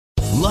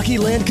Lucky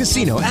Land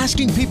Casino,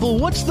 asking people,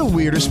 what's the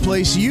weirdest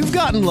place you've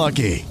gotten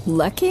lucky?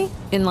 Lucky?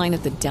 In line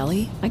at the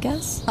deli, I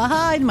guess?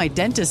 Aha, in my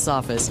dentist's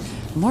office.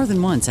 More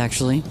than once,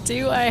 actually.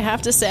 Do I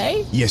have to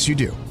say? Yes, you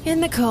do. In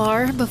the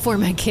car before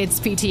my kids'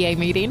 PTA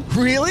meeting.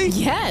 Really?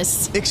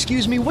 Yes.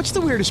 Excuse me, what's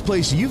the weirdest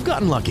place you've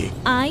gotten lucky?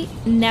 I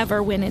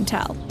never win and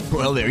tell.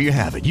 Well, there you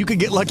have it. You can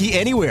get lucky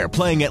anywhere,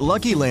 playing at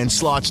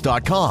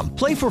LuckyLandSlots.com.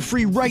 Play for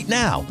free right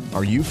now.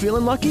 Are you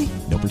feeling lucky?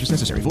 No purchase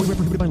necessary. Void where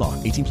prohibited by law.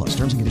 18 plus.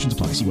 Terms and conditions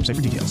apply. See website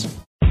for details.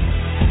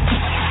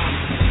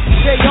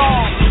 Hey,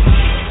 y'all.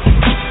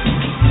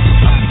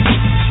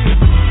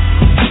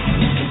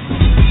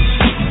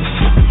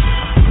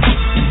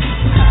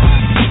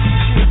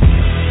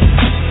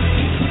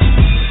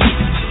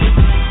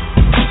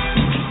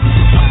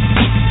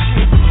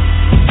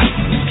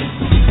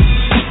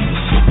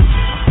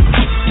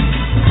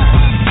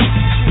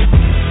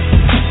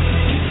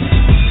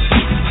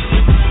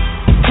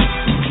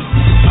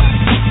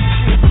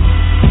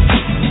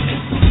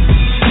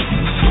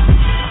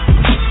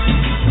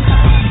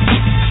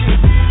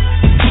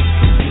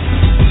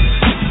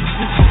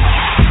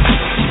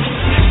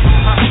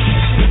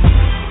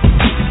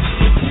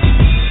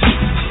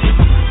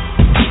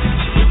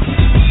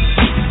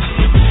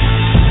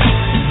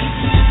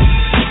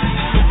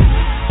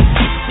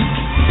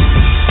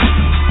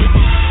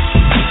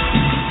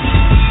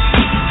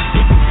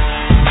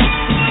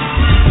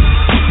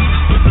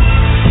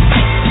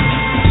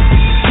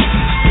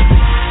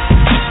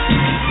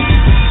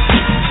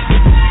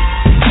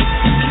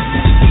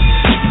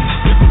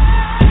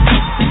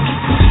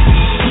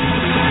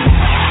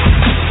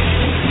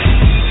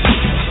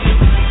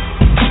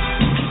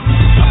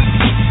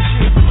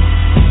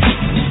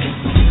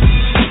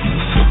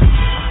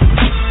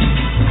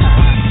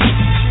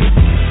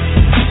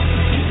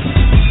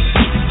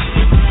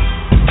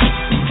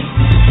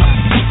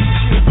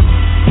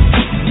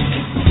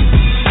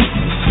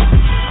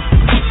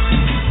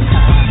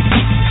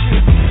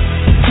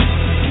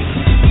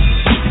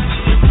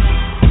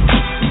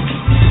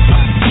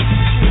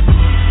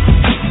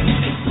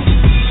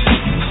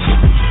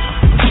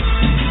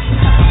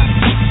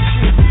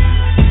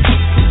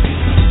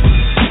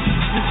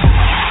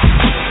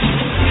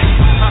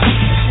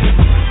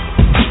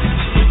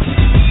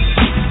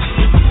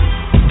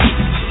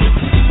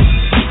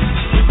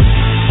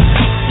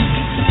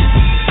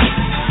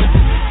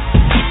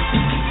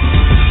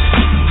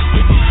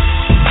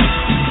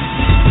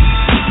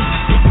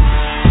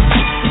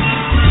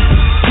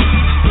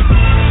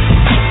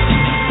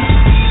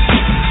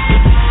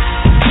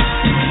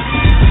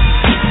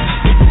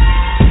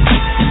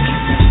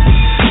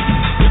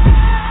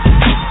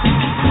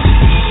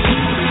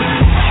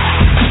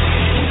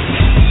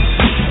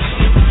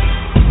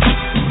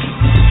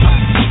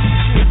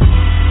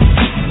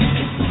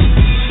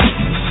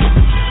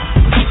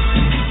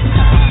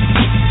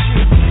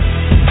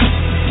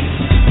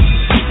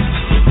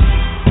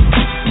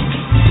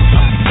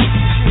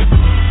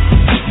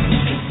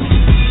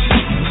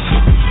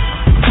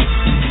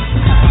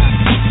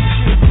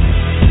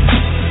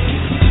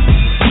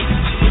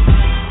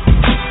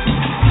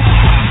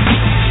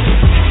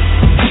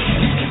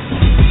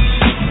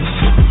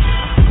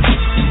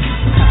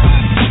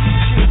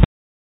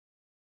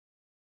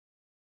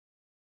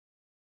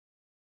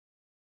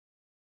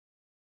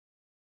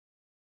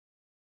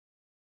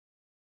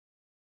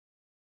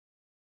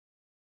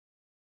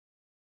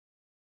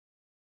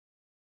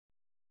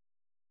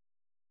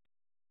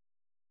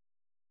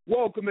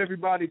 Welcome,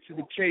 everybody, to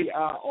the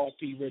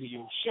KirpRadio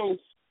Radio Show.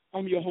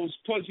 I'm your host,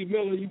 Pudgy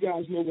Miller. You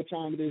guys know what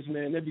time it is,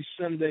 man. Every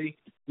Sunday,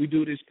 we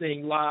do this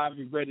thing live.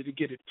 We're ready to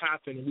get it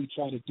popping, and we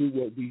try to do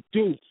what we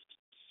do. Let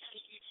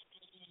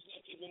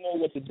people know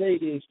what the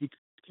date is, because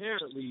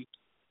apparently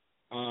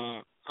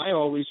I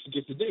always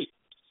forget the date.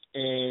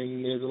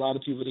 And there's a lot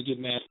of people that get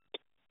mad.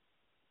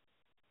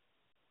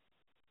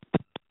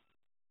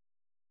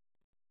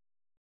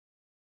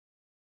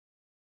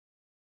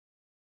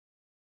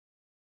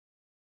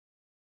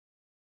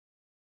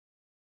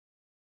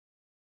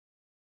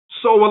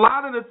 So a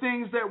lot of the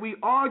things that we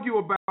argue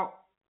about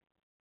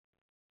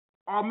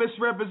are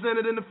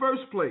misrepresented in the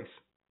first place.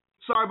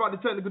 Sorry about the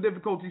technical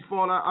difficulties,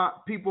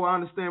 people. I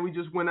understand we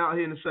just went out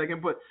here in a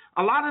second. But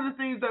a lot of the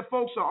things that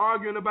folks are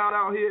arguing about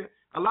out here,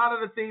 a lot of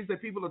the things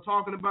that people are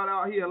talking about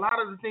out here, a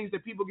lot of the things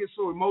that people get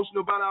so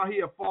emotional about out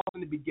here are false in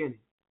the beginning.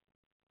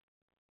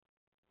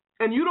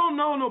 And you don't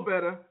know no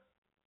better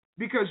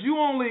because you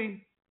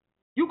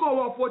go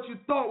off what you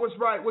thought was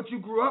right, what you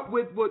grew up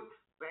with,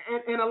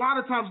 and a lot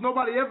of times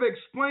nobody ever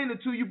explained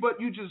it to you,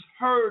 but you just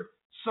heard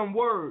some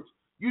words.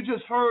 You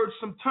just heard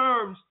some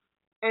terms,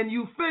 and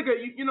you figure,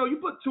 you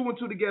put two and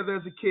two together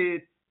as a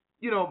kid.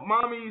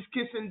 Mommy's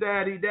kissing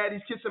daddy,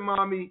 daddy's kissing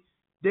mommy.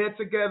 They're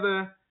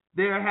together.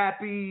 They're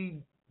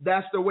happy.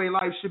 That's the way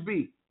life should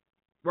be,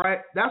 right?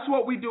 That's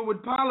what we do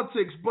with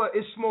politics, but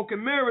it's smoke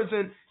and mirrors,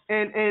 and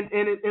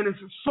it's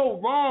so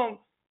wrong.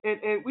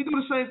 And we do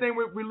the same thing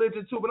with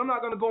religion too, but I'm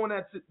not going to go in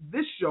that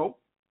this show.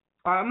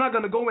 I'm not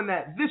going to go in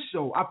that this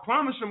show. I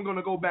promise you I'm going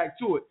to go back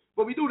to it.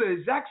 But we do the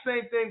exact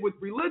same thing with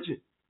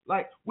religion.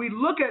 Like, we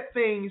look at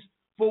things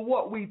for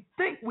what we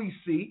think we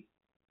see,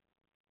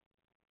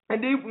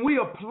 and then we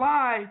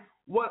apply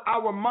what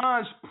our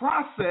minds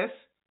process,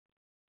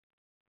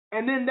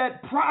 and then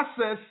that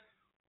process,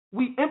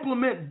 we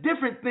implement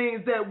different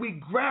things that we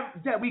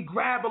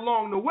grab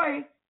along the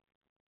way,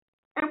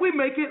 and we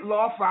make it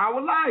law for our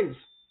lives.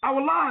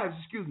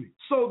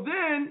 So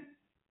then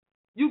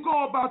you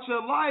go about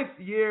your life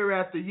year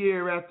after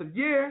year after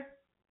year,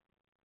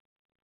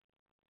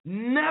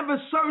 never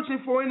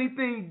searching for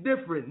anything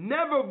different,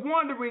 never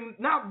wondering,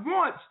 not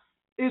once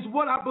is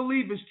what I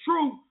believe is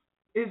true,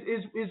 is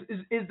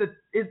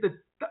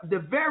the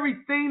very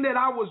thing that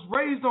I was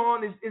raised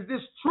on, is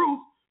this truth,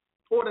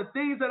 or the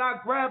things that I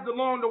grabbed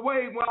along the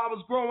way when I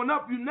was growing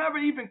up. You never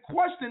even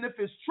question if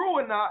it's true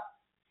or not.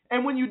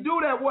 And when you do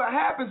that, what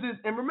happens is,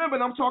 and remember,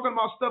 I'm talking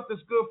about stuff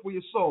that's good for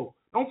your soul.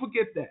 Don't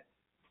forget that.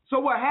 So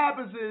what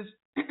happens is,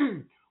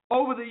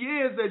 over the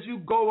years as you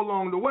go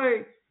along the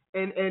way,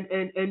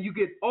 and you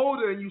get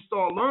older and you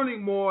start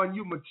learning more and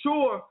you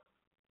mature,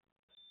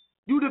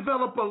 you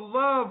develop a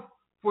love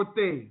for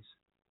things,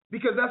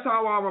 because that's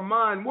how our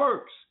mind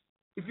works.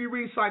 If you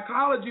read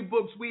psychology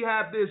books, we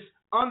have this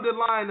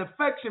underlying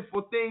affection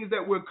for things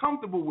that we're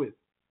comfortable with.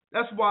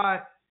 That's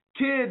why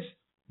kids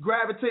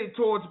gravitate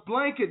towards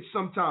blankets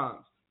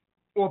sometimes,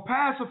 or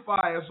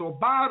pacifiers, or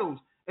bottles,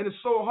 and it's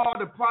so hard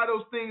to pry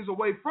those things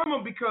away from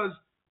them, because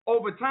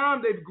over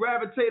time they've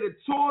gravitated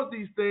towards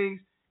these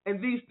things,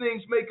 and these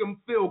things make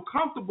them feel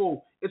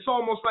comfortable. It's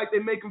almost like they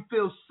make them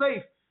feel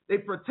safe. They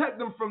protect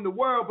them from the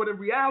world, but in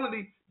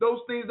reality, those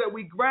things that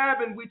we grab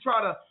and we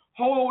try to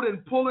hold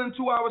and pull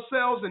into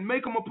ourselves and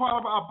make them a part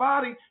of our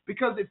body,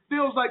 because it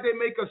feels like they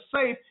make us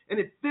safe and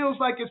it feels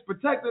like it's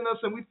protecting us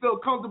and we feel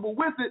comfortable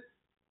with it.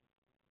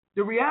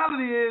 The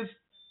reality is,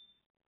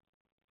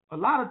 a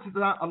lot of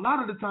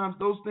the times,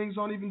 those things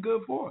aren't even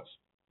good for us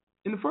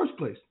in the first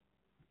place.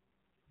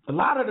 A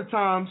lot of the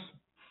times,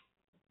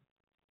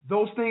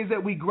 those things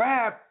that we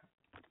grab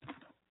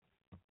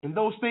and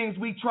those things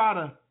we try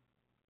to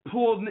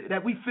pull,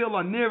 that we feel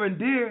are near and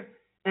dear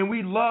and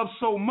we love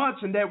so much,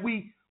 and that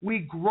we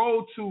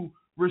grow to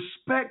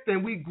respect,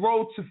 and we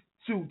grow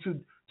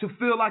to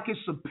feel like it's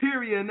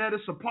superior and that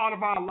it's a part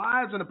of our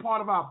lives and a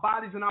part of our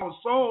bodies and our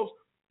souls,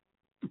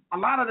 a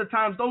lot of the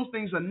times those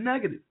things are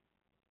negative.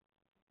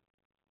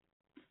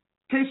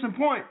 Case in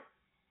point,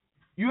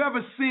 you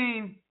ever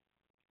seen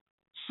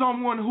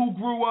someone who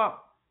grew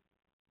up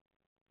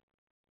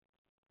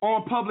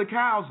on public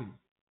housing?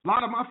 A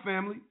lot of my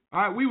family,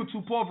 all right, we were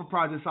too poor for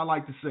projects, I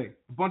like to say.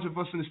 A bunch of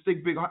us in a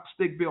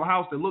stick-built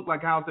house that looked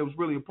like a house that was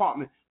really an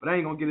apartment, but I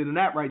ain't going to get into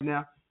that right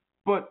now.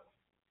 But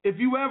if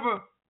you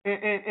ever,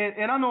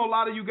 and I know a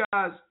lot of you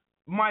guys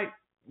might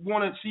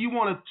want to, so you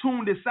want to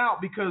tune this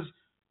out because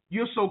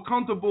you're so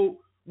comfortable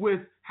with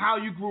how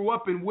you grew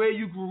up and where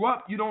you grew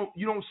up, you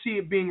don't see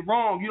it being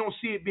wrong. You don't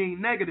see it being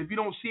negative. You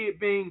don't see it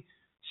being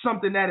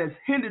something that has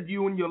hindered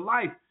you in your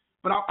life.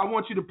 But I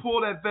want you to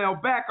pull that veil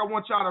back. I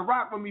want y'all to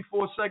rock with me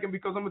for a second,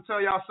 because I'm going to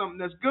tell y'all something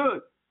that's good.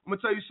 I'm going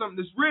to tell you something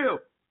that's real.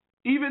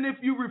 Even if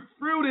you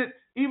refute it,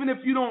 even if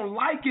you don't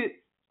like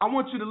it, I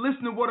want you to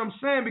listen to what I'm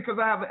saying, because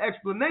I have an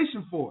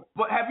explanation for it.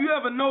 But have you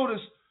ever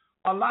noticed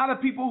a lot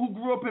of people who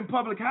grew up in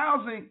public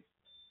housing,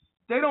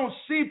 they don't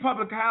see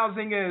public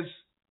housing as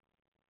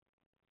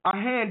a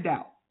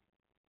handout,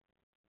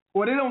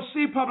 or they don't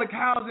see public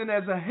housing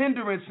as a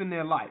hindrance in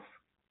their life.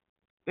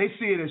 They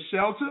see it as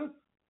shelter.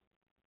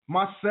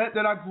 My set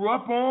that I grew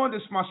up on,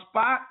 this is my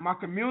spot, my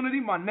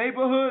community, my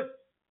neighborhood.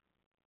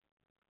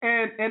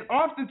 And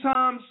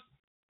oftentimes,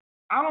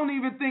 I don't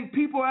even think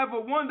people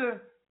ever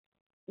wonder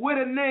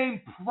where the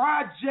name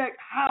project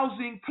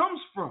housing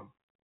comes from.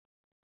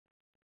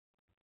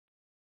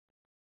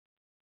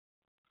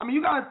 I mean,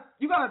 you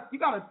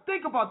gotta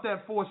think about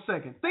that for a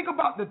second. Think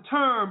about the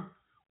term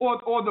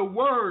or the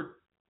word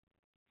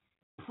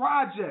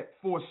project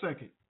for a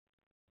second.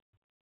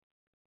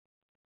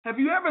 Have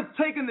you ever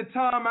taken the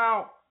time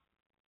out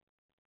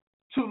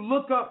to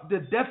look up the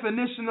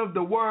definition of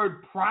the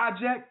word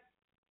project?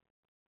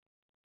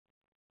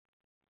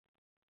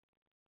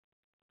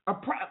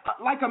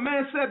 Like a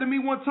man said to me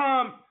one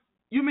time,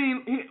 you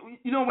mean,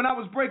 when I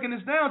was breaking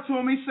this down to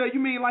him, he said, you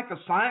mean like a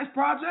science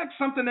project,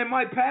 something that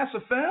might pass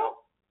or fail?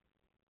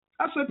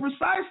 I said,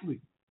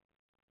 precisely.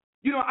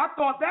 I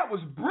thought that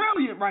was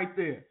brilliant right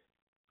there.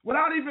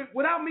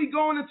 Without me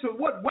going into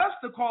what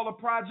Webster called a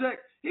project,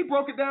 he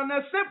broke it down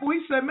that simple.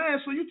 He said, man,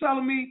 so you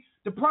telling me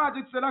the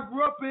projects that I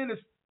grew up in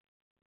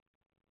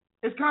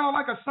it's kind of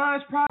like a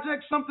science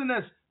project, something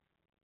that's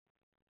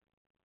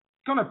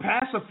going to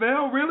pass or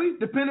fail, really,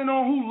 depending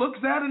on who looks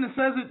at it and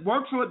says it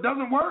works or it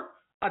doesn't work?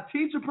 A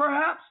teacher,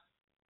 perhaps?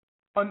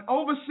 An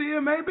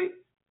overseer, maybe?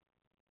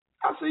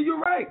 I said,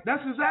 you're right.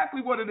 That's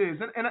exactly what it is.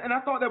 And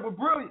I thought that was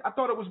brilliant. I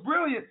thought it was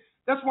brilliant.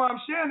 That's why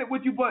I'm sharing it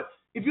with you. But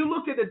if you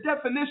look at the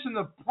definition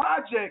of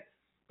project,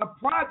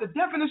 the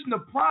definition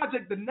of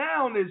project, the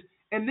noun is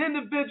an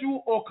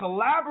individual or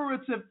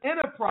collaborative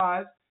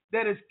enterprise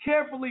that is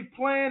carefully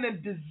planned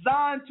and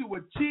designed to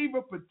achieve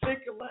a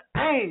particular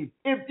aim.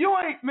 If you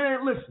ain't,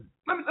 man, listen,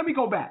 let me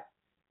go back.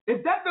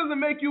 If that doesn't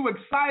make you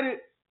excited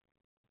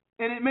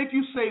and it make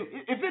you say,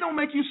 if it don't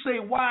make you say,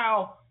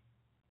 wow,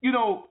 you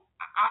know,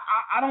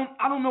 I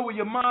don't know where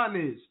your mind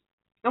is.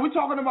 And we're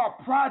talking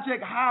about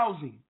project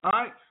housing, all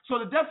right? So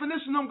the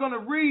definition I'm going to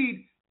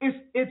read is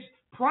it's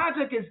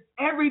project is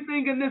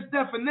everything in this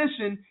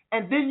definition,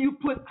 and then you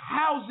put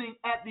housing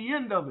at the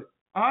end of it,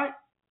 all right?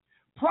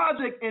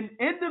 Project, an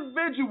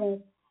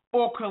individual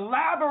or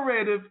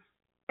collaborative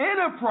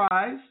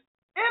enterprise,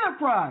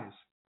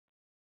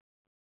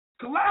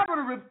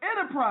 collaborative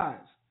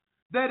enterprise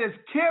that is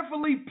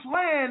carefully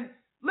planned.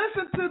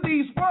 Listen to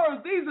these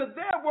words. These are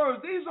their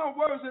words. These aren't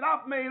words that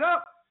I've made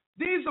up.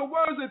 These are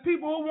words that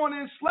people who want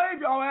to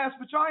enslave y'all ass,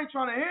 but y'all ain't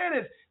trying to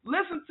hear this.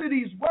 Listen to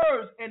these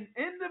words. An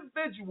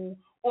individual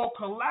or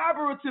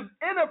collaborative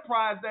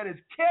enterprise that is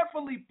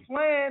carefully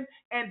planned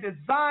and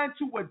designed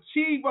to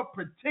achieve a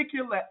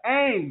particular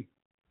aim.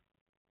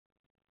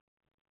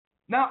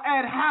 Now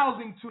add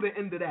housing to the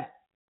end of that.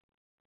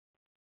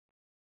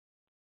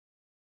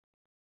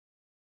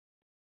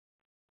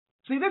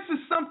 See, this is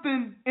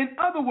something, in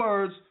other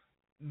words,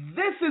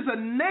 this is a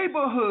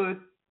neighborhood,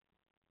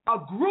 a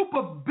group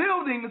of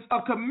buildings,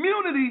 a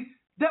community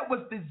that was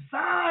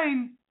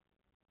designed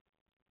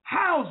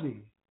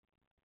housing.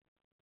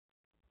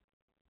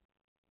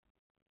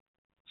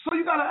 So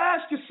you got to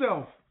ask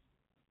yourself,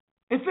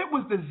 if it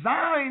was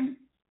designed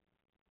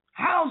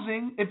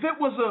housing, if it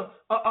was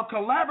a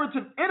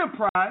collaborative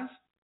enterprise,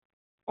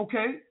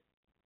 okay,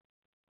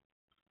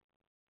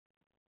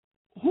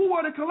 who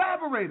are the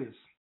collaborators?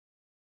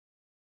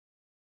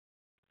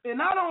 And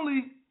not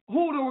only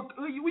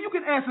you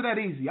can answer that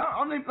easy.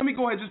 Let me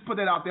go ahead and just put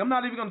that out there. I'm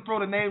not even going to throw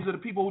the names of the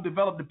people who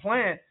developed the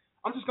plan.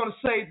 I'm just going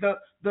to say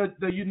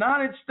the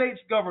United States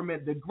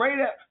government, the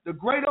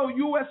great old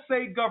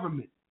USA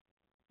government,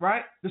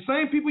 right? The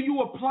same people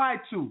you apply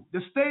to, the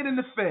state and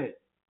the Fed.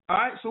 All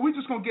right, so we're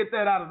just going to get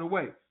that out of the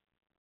way.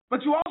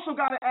 But you also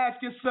got to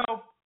ask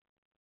yourself,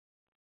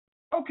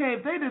 okay,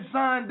 if they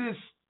designed this,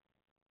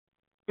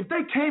 if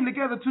they came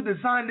together to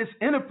design this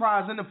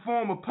enterprise in the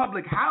form of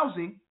public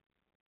housing,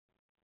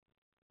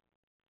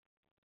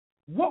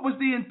 what was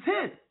the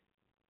intent?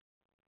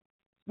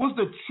 Was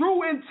the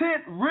true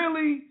intent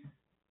really,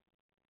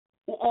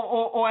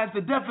 or as the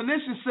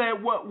definition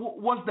said, what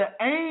was the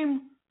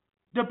aim,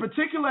 the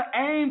particular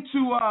aim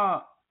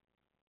to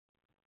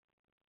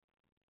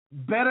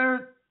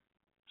better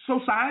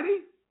society?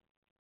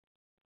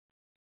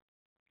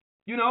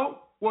 You know,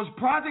 was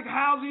project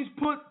housing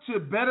put to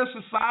better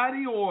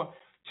society or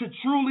to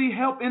truly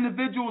help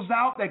individuals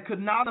out that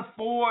could not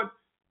afford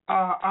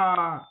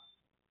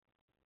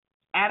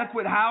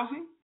adequate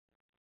housing?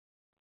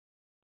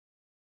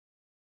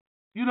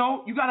 You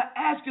know, you got to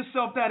ask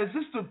yourself that. Is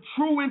this the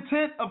true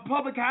intent of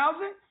public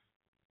housing?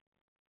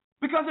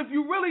 Because if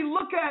you really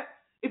look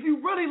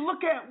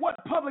at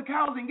what public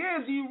housing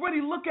is, you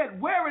really look at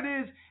where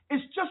it is,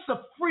 it's just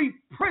a free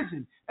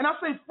prison. And I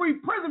say free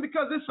prison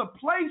because it's a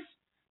place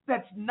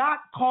that's not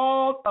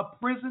called a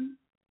prison.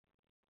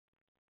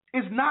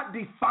 It's not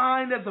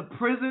defined as a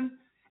prison.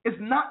 It's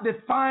not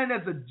defined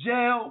as a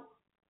jail.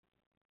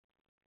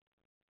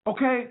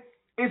 Okay?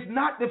 It's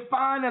not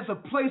defined as a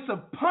place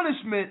of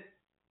punishment.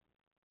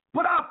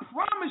 But I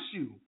promise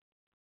you,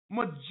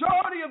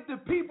 majority of the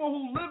people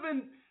who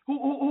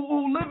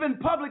live in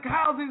public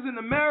housings in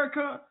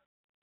America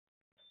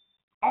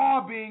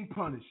are being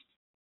punished.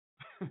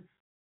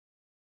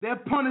 They're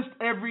punished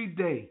every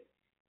day.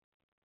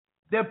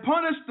 They're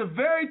punished the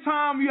very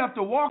time you have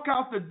to walk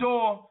out the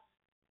door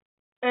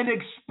and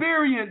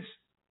experience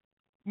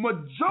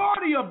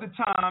majority of the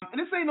time, and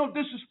this ain't no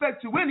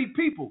disrespect to any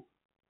people,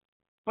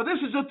 but this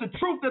is just the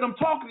truth that I'm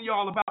talking to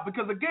y'all about,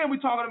 because again, we're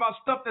talking about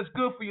stuff that's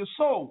good for your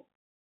soul.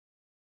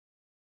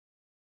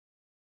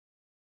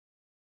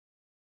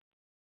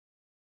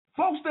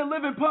 Folks that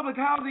live in public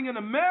housing in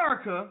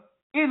America,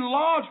 in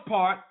large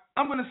part,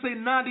 I'm going to say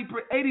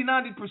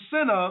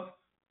 80-90% of,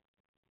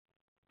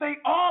 they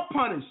are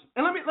punished.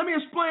 And let me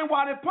explain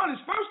why they're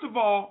punished. First of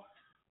all,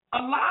 a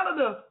lot of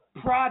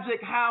the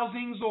project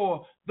housings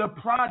or the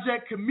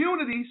project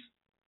communities,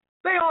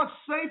 they aren't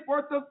safe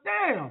worth a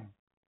damn.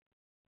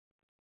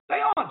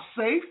 They aren't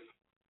safe.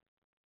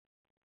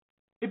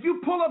 If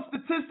you pull up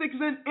statistics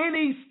in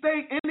any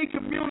state, any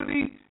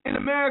community in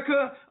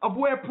America of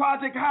where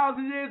project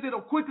housing is,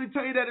 it'll quickly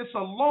tell you that it's a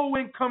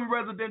low-income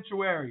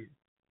residential area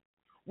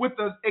with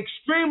an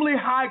extremely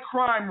high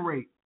crime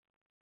rate.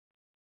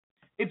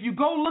 If you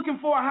go looking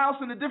for a house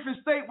in a different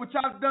state, which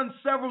I've done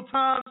several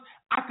times,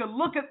 I can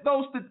look at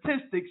those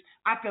statistics.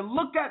 I can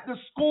look at the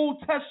school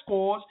test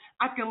scores.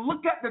 I can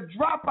look at the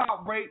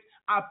dropout rate.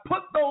 I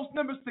put those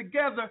numbers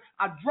together.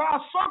 I draw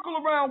a circle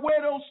around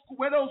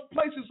where those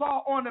places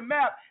are on the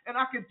map, and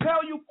I can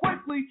tell you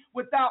quickly,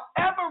 without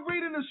ever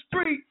reading the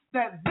street,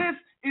 that this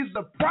is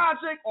the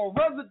project or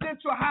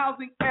residential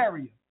housing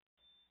area.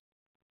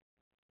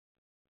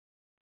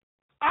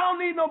 I don't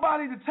need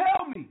nobody to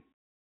tell me.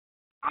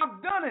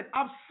 I've done it.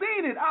 I've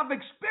seen it. I've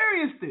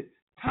experienced it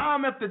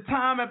time after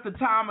time after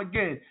time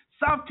again.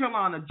 South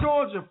Carolina,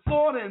 Georgia,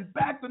 Florida, and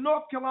back to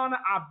North Carolina.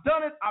 I've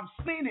done it. I've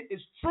seen it.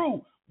 It's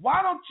true.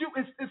 why don't you,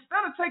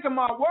 instead of taking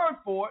my word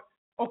for it,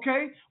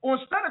 okay, or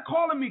instead of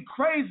calling me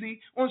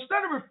crazy, or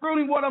instead of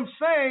refuting what I'm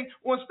saying,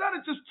 or instead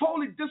of just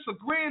totally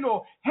disagreeing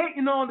or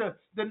hating on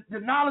the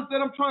knowledge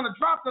that I'm trying to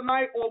drop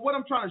tonight or what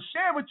I'm trying to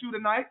share with you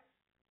tonight,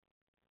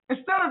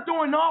 instead of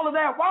doing all of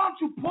that, why don't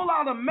you pull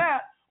out a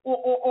map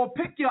or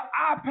pick your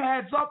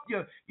iPads up,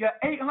 your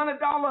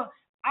 $800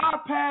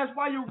 iPads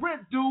while your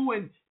rent due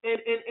and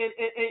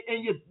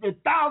your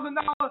 $1,000,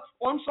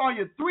 or I'm sorry,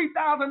 your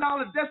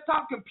 $3,000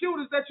 desktop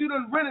computers that you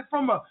done rented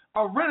from a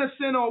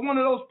rent-a-center or one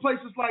of those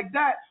places like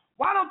that.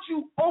 Why don't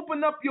you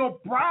open up your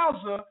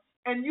browser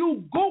and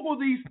you Google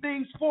these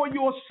things for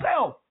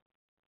yourself?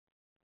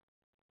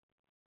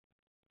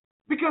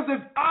 Because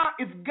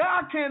if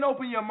God can't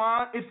open your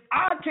mind, if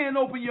I can't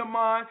open your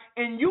mind,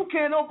 and you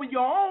can't open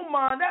your own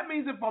mind, that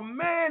means if a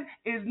man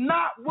is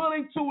not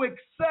willing to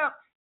accept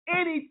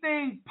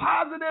anything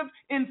positive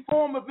in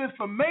form of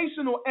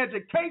information or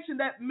education,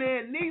 that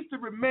man needs to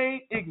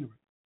remain ignorant.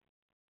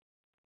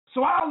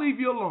 So I'll leave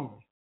you alone.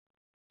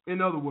 In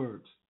other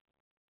words,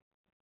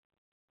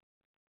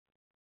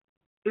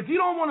 if you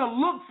don't want to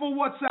look for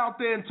what's out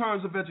there in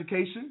terms of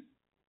education,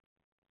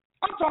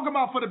 I'm talking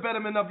about for the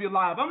betterment of your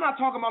life. I'm not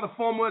talking about a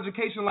formal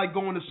education like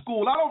going to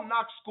school. I don't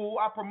knock school.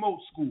 I promote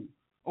school,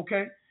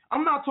 okay?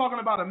 I'm not talking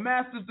about a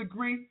master's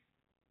degree.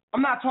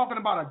 I'm not talking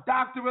about a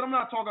doctorate. I'm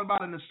not talking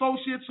about an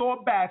associate's or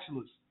a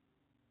bachelor's.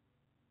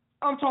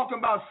 I'm talking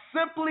about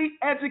simply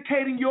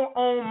educating your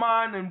own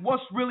mind and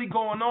what's really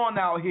going on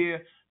out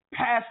here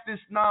past this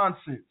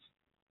nonsense.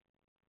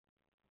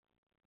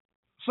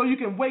 So you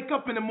can wake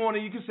up in the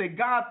morning, you can say,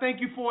 God,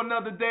 thank you for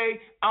another day.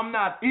 I'm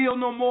not ill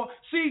no more.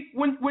 See,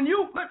 when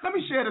you, let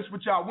me share this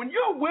with y'all. When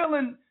you're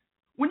willing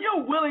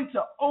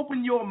to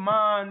open your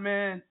mind,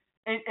 man,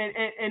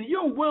 and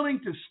you're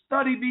willing to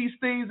study these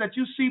things that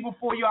you see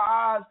before your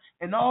eyes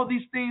and all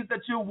these things that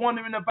you're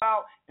wondering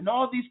about and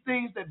all these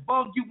things that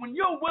bug you, when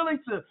you're willing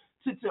to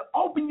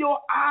open your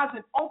eyes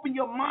and open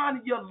your mind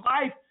and your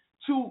life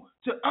to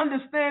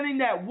understanding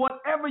that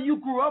whatever you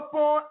grew up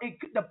on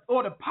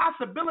or the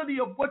possibility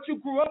of what you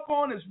grew up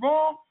on is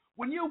wrong,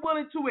 when you're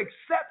willing to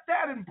accept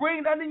that and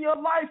bring that in your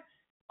life,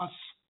 a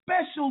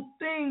special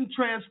thing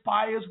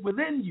transpires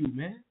within you,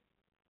 man.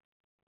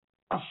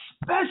 A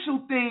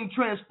special thing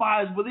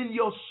transpires within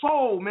your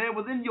soul, man,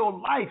 within your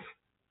life,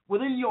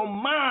 within your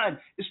mind.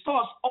 It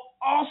starts,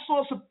 all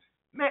sorts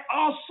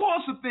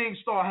of things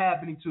start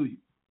happening to you.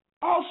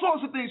 All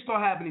sorts of things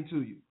start happening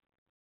to you.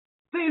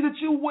 Things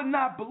that you would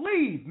not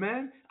believe,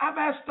 man. I've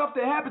had stuff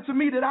that happened to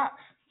me that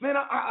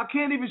I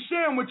can't even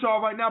share them with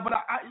y'all right now, but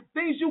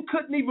things you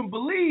couldn't even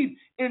believe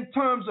in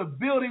terms of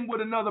building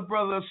with another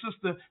brother or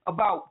sister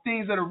about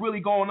things that are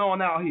really going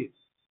on out here.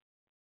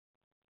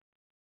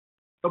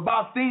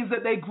 About things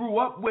that they grew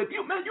up with.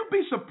 You'd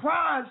be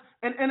surprised.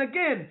 And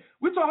again,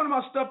 we're talking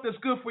about stuff that's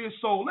good for your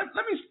soul. Let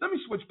me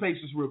switch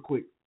paces real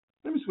quick.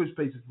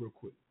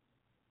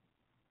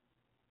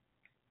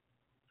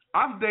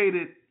 I've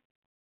dated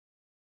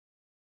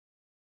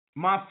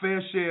my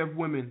fair share of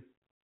women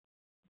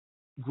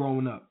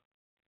growing up,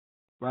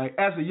 right?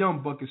 As a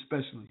young buck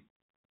especially.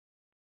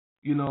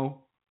 You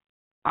know,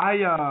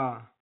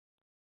 from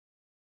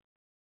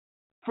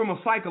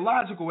a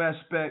psychological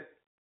aspect,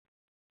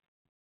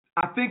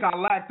 I think I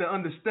lacked the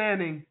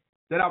understanding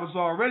that I was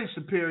already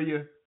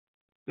superior,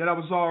 that I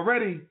was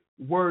already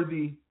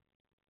worthy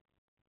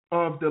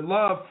of the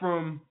love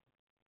from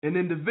an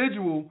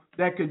individual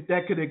that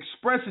could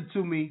express it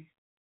to me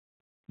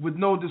with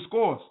no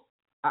discourse.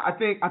 I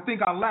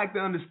think I lacked the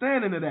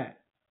understanding of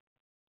that.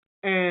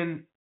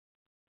 And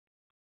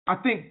I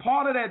think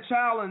part of that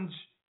challenge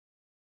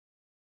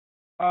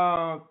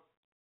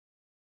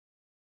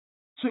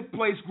took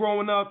place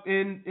growing up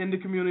in the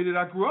community that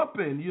I grew up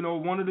in. You know,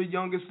 one of the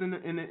youngest in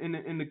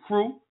the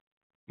crew.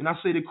 And I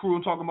say the crew,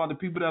 I'm talking about the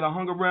people that I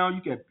hung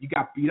around. You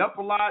got beat up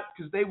a lot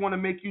because they want to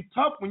make you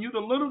tough. When you're the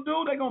little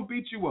dude, they're going to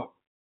beat you up.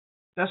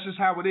 That's just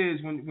how it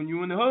is. When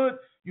you're in the hood,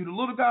 you're the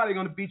little guy, they're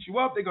going to beat you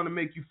up. They're going to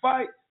make you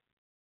fight.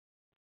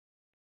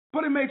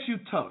 But it makes you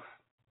tough.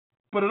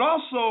 But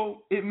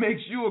it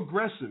makes you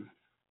aggressive.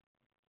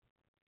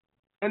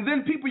 And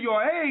then people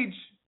your age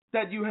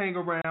that you hang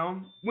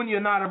around, when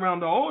you're not around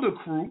the older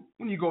crew,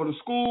 when you go to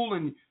school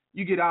and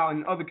you get out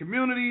in other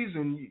communities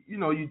and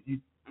you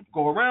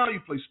go around, you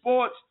play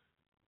sports,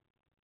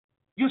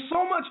 you're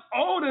so much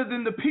older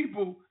than the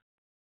people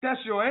that's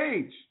your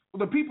age,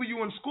 the people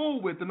you're in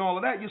school with and all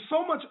of that. You're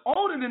so much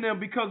older than them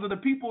because of the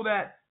people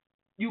that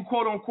you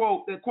quote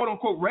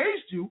unquote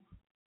raised you,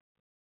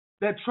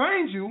 that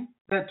trained you,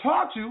 that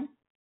taught you.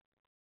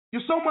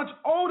 You're so much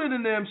older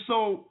than them,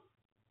 so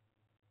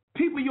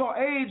people your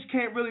age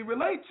can't really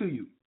relate to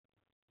you.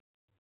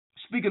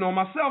 Speaking on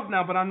myself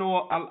now, but I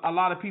know a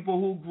lot of people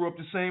who grew up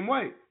the same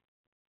way.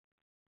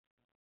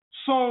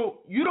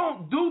 So you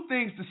don't do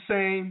things the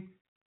same.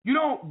 You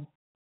don't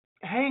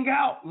hang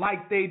out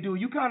like they do.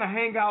 You kind of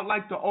hang out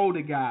like the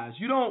older guys.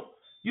 You don't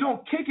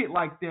kick it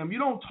like them. You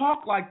don't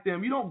talk like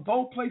them. You don't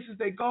go places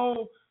they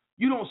go.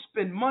 You don't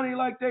spend money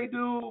like they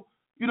do.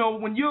 You know,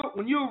 when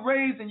you're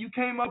raised and you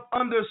came up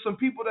under some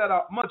people that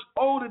are much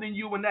older than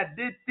you and that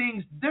did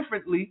things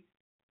differently,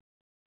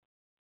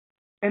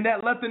 and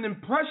that left an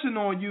impression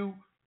on you,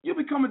 you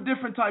become a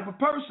different type of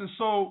person.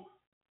 So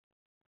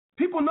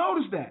people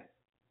notice that.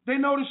 They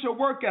notice your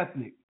work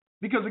ethic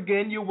because,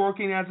 again, you're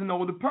working as an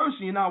older person.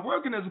 You're not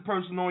working as a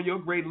person on your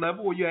grade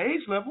level or your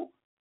age level.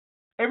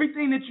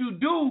 Everything that you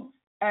do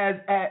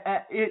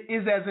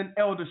is as an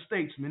elder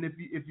statesman,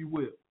 if you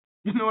will.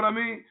 You know what I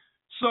mean?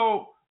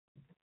 So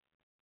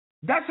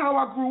that's how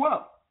I grew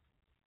up.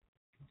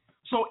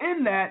 So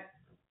in that,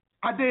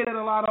 I dated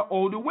a lot of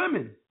older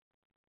women.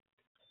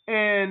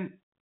 And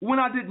when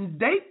I didn't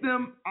date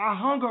them, I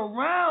hung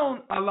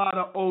around a lot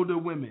of older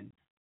women.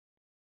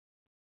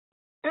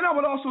 And I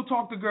would also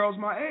talk to girls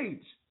my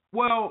age.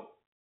 Well,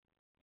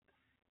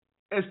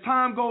 as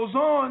time goes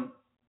on,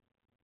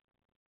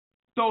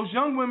 those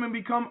young women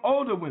become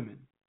older women,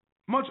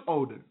 much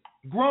older,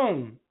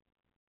 grown.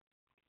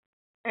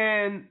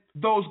 And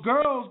those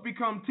girls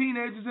become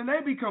teenagers and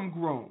they become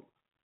grown.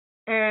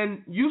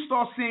 And you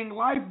start seeing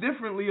life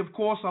differently, of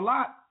course, a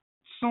lot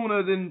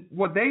sooner than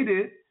what they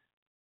did.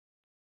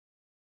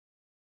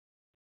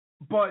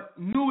 But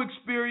new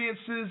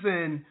experiences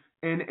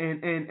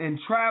and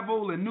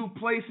travel and new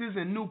places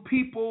and new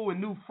people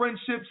and new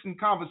friendships and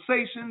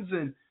conversations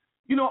and,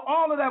 you know,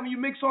 all of that, when you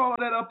mix all of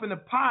that up in a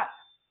pot,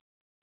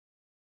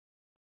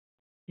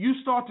 you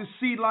start to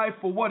see life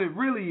for what it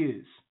really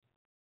is.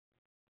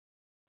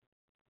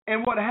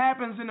 And what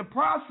happens in the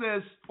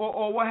process,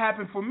 or what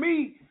happened for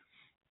me,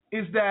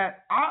 is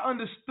that I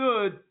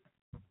understood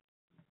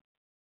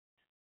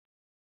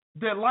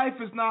that life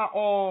is not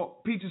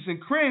all peaches and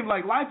cream.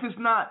 Like, life is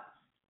not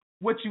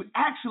what you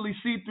actually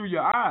see through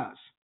your eyes.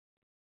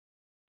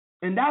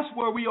 And that's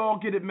where we all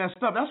get it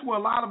messed up. That's where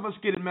a lot of us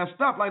get it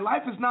messed up. Like,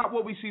 life is not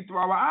what we see through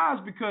our eyes,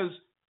 because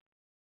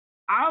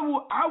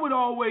I would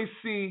always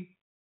see,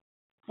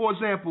 for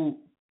example,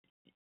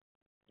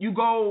 you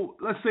go,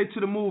 let's say, to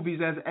the movies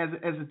as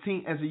a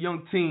teen, as a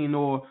young teen,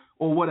 or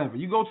whatever.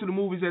 You go to the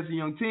movies as a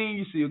young teen,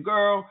 you see a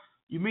girl,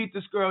 you meet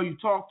this girl, you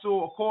talk to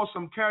her. Of course,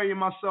 I'm carrying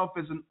myself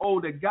as an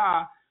older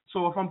guy.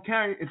 So if I'm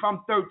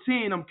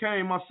 13, I'm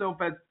carrying myself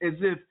as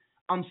if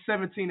I'm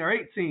 17 or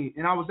 18,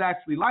 and I was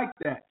actually like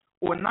that,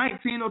 or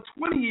 19 or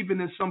 20 even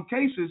in some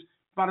cases.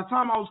 By the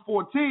time I was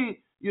 14,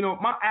 you know,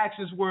 my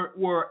actions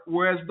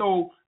were as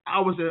though I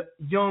was a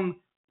young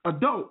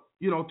adult.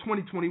 You know,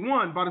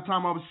 2021. By the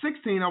time I was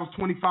 16, I was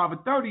 25 or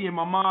 30 in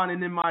my mind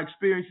and in my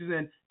experiences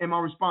and my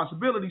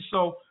responsibilities.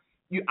 So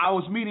I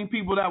was meeting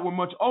people that were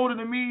much older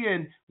than me,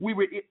 and we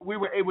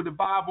were able to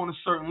vibe on a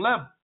certain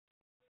level.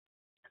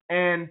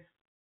 And,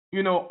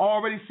 you know,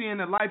 already seeing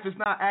that life is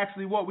not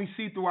actually what we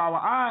see through our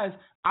eyes,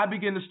 I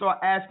began to start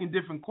asking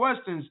different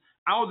questions.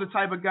 I was the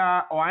type of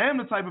guy, or I am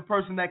the type of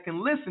person that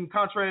can listen,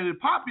 contrary to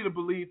popular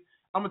belief.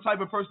 I'm the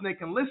type of person that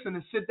can listen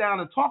and sit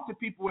down and talk to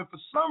people, and for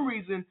some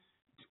reason,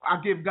 I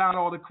give God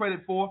all the credit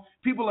for,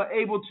 people are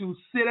able to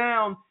sit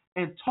down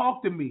and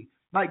talk to me.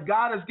 Like,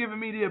 God has given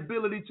me the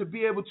ability to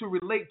be able to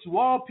relate to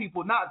all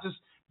people, not just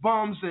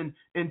bums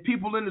and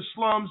people in the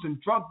slums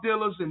and drug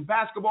dealers and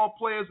basketball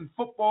players and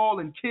football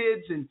and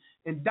kids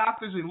and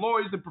doctors and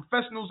lawyers and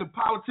professionals and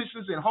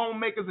politicians and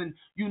homemakers and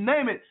you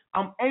name it.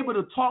 I'm able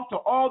to talk to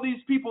all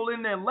these people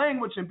in their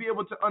language and be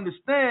able to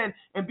understand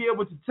and be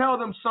able to tell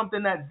them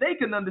something that they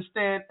can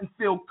understand and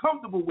feel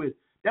comfortable with.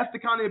 That's the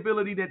kind of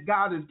ability that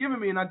God has given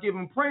me, and I give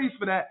him praise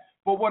for that.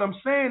 But what I'm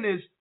saying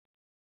is,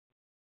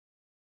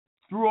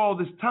 through all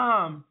this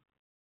time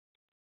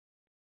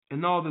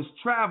and all this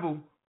travel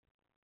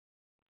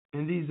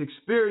and these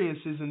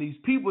experiences and these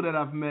people that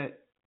I've met,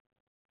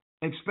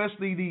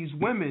 especially these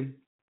women,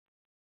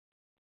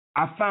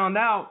 I found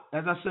out,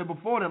 as I said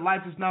before, that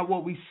life is not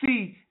what we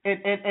see.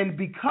 And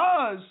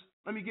because,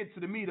 let me get to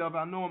the meat of it.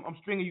 I know I'm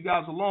stringing you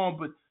guys along,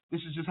 but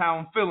this is just how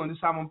I'm feeling. This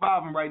is how I'm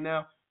vibing right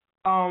now.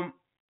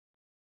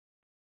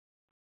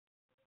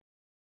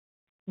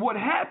 What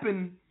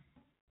happened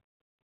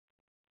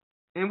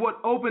and what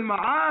opened my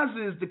eyes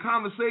is the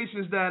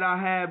conversations that I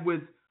had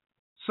with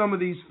some of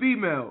these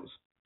females.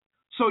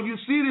 So you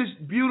see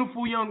this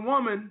beautiful young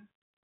woman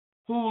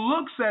who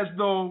looks as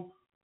though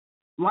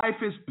life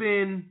has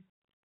been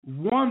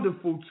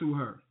wonderful to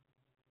her.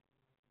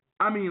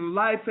 I mean,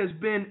 life has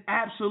been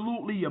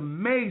absolutely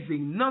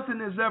amazing. Nothing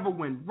has ever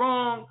went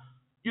wrong.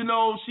 You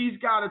know, she's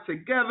got it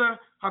together.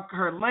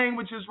 Her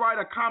language is right.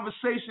 Her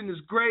conversation is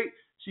great.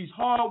 She's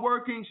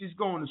hardworking. She's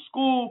going to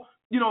school.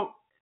 You know,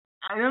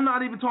 I'm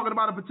not even talking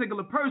about a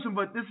particular person,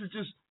 but this is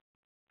just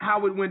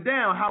how it went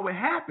down, how it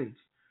happens.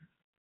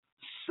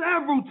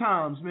 Several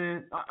times,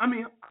 man. I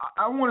mean,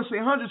 I want to say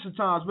hundreds of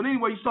times, but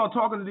anyway, you start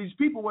talking to these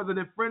people, whether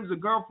they're friends or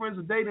girlfriends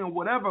or dating or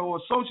whatever, or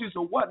associates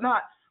or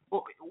whatnot,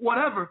 or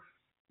whatever.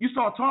 You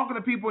start talking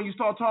to people and you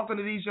start talking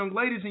to these young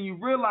ladies, and you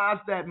realize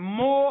that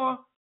more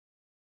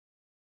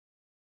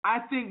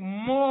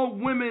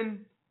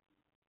women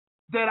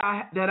that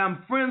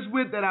I'm friends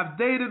with, that I've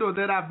dated or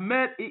that I've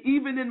met,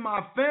 even in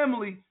my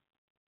family,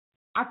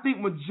 I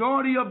think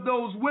majority of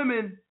those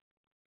women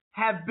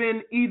have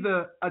been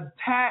either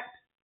attacked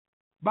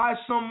by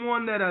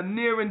someone that are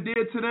near and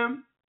dear to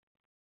them,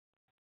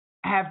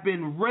 have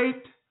been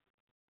raped,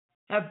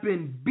 have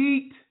been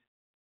beat,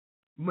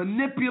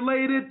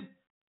 manipulated,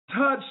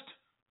 touched,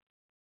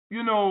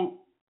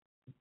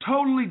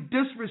 totally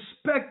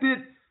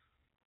disrespected,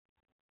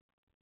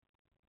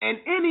 and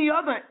any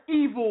other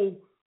evil,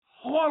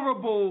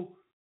 horrible,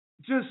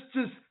 just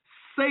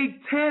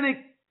satanic,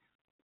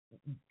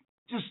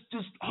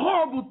 just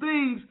horrible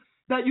things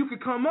that you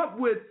could come up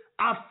with.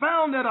 I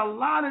found that a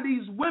lot of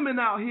these women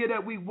out here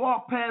that we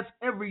walk past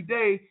every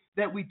day,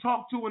 that we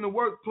talk to in the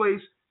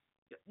workplace,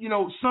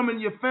 some in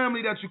your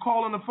family that you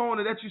call on the phone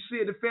or that you see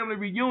at the family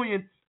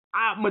reunion,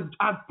 I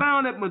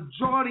found that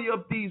majority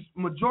of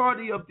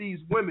these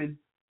women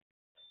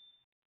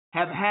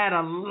have had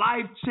a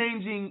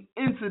life-changing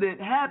incident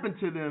happen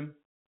to them.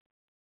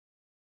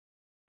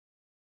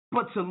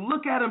 But to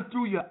look at them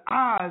through your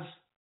eyes,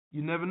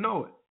 you never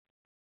know it.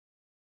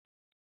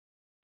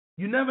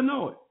 You never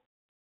know it.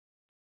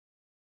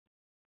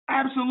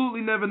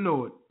 Absolutely never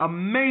know it.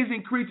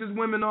 Amazing creatures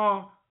women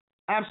are.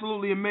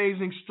 Absolutely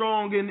amazing.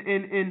 Strong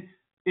in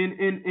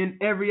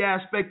every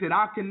aspect that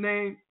I can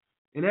name,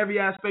 in every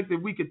aspect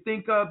that we could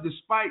think of,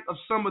 despite of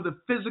some of the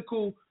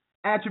physical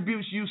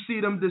attributes you see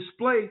them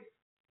display.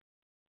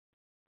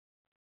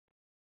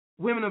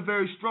 Women are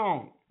very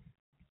strong.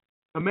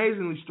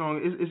 Amazingly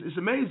strong. It's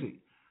amazing.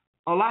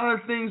 A lot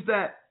of the things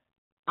that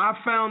I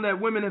found that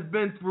women have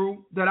been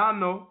through, that I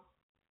know,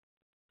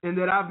 and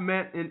that I've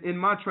met in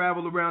my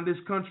travel around this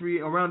country,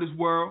 around this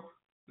world.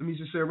 Let me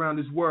just say around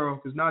this world,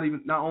 because not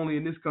only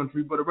in this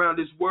country, but around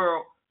this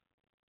world,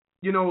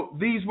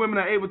 these women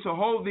are able to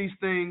hold these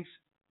things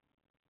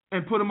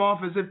and put them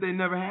off as if they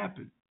never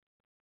happened.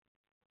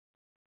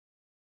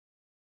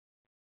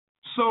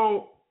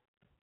 So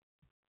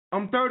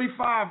I'm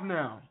 35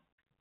 now,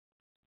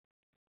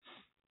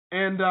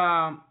 and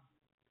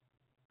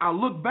I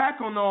look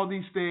back on all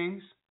these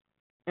things,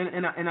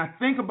 and I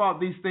think about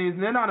these things,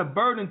 and they're not a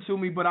burden to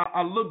me, but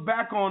I look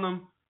back on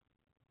them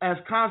as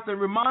constant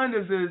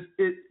reminders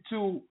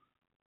to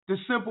the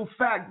simple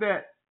fact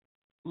that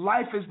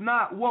life is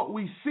not what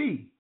we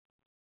see.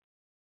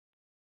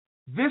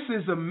 This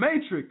is a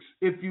matrix,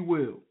 if you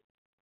will.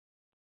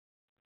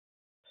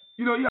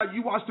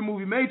 You watch the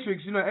movie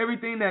Matrix,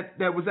 everything that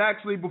was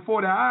actually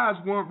before their eyes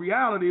weren't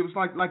reality. It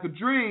was like a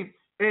dream.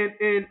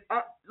 And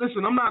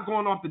listen, I'm not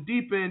going off the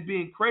deep end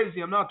being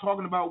crazy. I'm not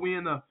talking about we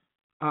in an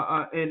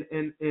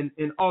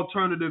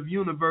alternative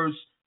universe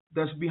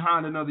that's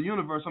behind another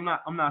universe. I'm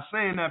not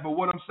saying that, but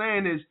what I'm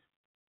saying is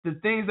the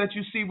things that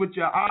you see with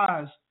your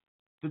eyes,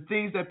 the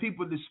things that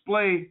people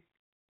display,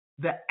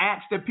 the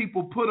acts that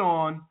people put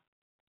on,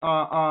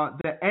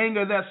 the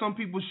anger that some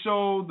people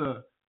show,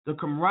 the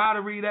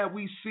camaraderie that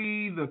we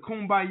see, the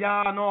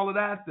kumbaya and all of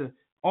that,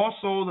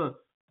 also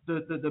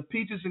the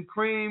peaches and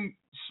cream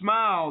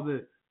smile,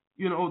 the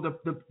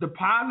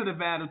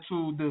positive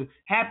attitude, the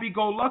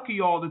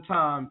happy-go-lucky all the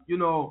time.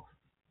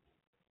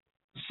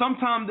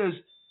 Sometimes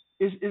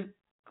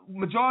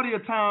majority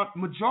of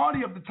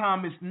the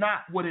time it's not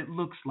what it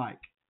looks like.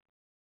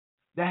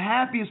 The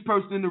happiest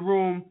person in the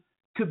room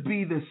could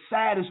be the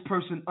saddest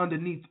person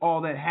underneath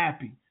all that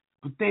happy,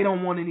 but they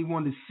don't want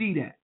anyone to see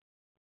that.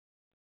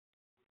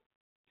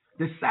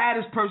 The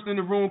saddest person in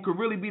the room could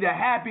really be the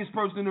happiest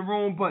person in the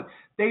room, but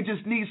they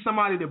just need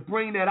somebody to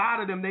bring that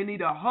out of them. They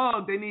need a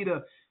hug. They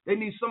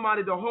need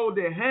somebody to hold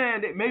their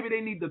hand. Maybe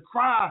they need to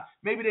cry.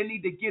 Maybe they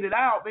need to get it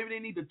out. Maybe they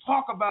need to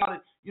talk about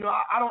it.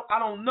 I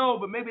don't know,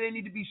 but maybe they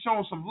need to be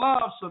shown some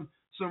love,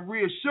 some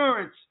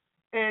reassurance.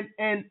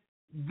 And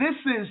this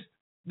is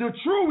the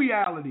true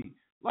reality.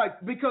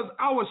 Because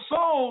our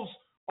souls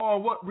are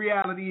what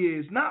reality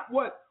is, not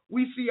what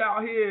we see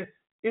out here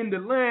in the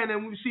land,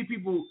 and we see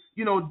people,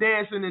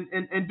 dancing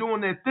and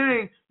doing their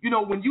thing.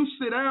 When you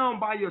sit down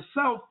by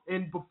yourself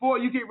and before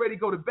you get ready to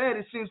go to bed,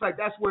 it seems like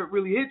that's where it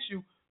really hits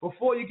you.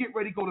 Before you get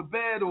ready to go to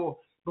bed, or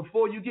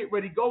before you get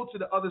ready to go to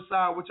the other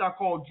side, which I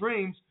call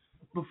dreams,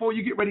 before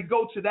you get ready to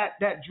go to that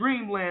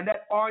dreamland,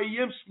 that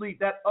REM sleep,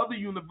 that other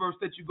universe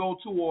that you go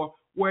to, or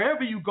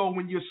wherever you go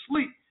when you're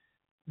asleep,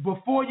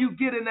 before you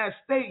get in that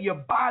state, your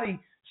body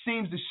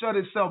seems to shut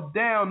itself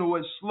down, or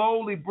it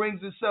slowly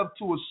brings itself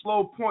to a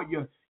slow point.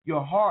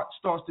 Your heart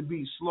starts to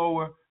beat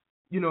slower,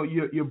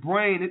 your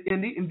brain.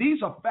 And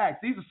these are facts.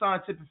 These are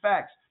scientific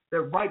facts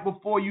that right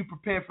before you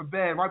prepare for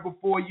bed, right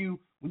before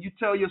when you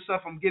tell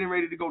yourself I'm getting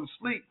ready to go to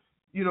sleep,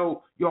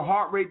 your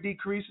heart rate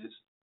decreases,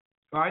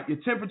 all right? Your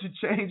temperature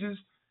changes.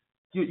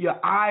 Your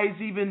eyes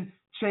even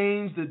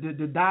change,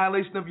 the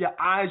dilation of your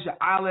eyes. Your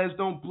eyelids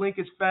don't blink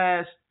as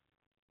fast,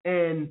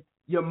 and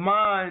your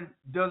mind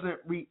doesn't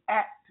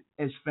react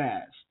as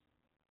fast.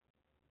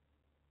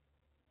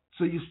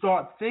 So you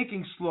start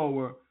thinking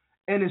slower,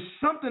 and it's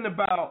something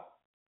about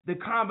the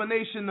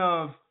combination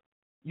of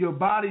your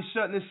body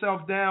shutting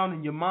itself down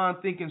and your mind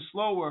thinking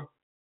slower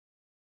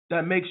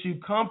that makes you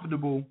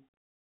comfortable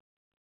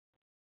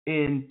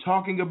in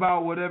talking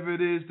about whatever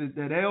it is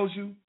that ails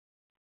you,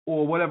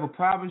 or whatever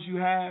problems you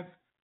have,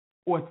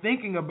 or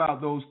thinking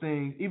about those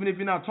things, even if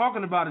you're not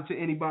talking about it to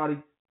anybody.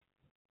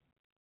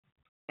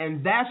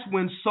 And that's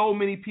when so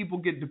many people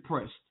get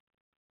depressed.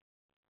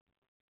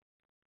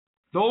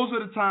 Those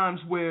are the times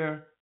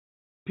where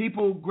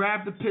people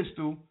grab the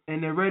pistol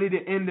and they're ready to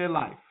end their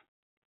life.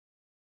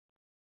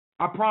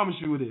 I promise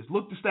you it is.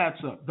 Look the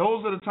stats up.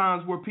 Those are the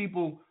times where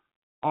people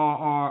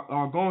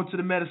are going to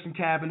the medicine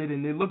cabinet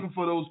and they're looking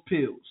for those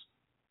pills.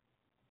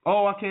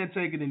 Oh, I can't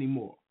take it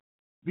anymore.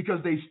 Because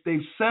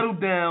they've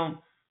settled down.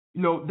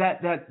 You know,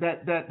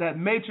 that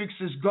matrix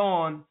is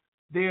gone.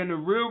 They're in the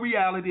real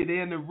reality.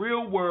 They're in the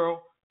real world.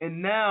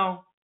 And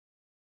now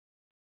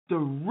the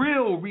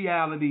real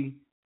reality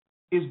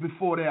is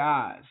before their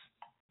eyes.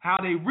 How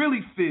they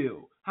really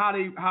feel, how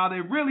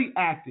they're really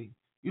acting,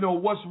 you know,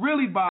 what's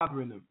really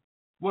bothering them,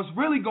 what's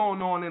really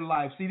going on in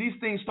life. See, these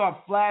things start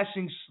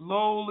flashing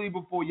slowly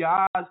before your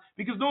eyes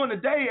because during the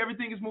day,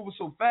 everything is moving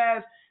so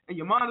fast and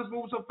your mind is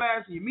moving so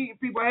fast and you're meeting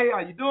people, hey, how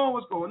you doing,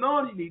 what's going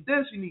on, you need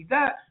this, you need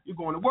that, you're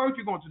going to work,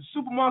 you're going to the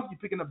supermarket, you're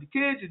picking up the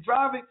kids, you're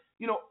driving,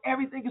 you know,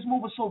 everything is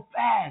moving so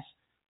fast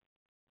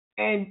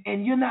and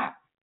you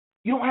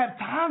don't have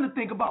time to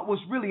think about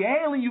what's really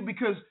ailing you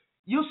because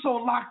you're so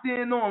locked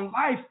in on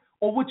life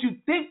or what you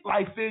think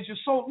life is. You're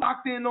so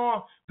locked in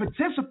on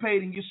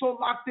participating. You're so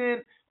locked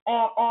in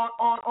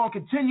on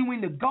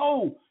continuing to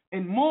go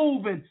and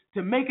move and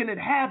to making it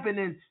happen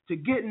and to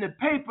getting the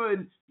paper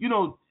and, you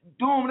know,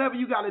 doing whatever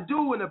you got to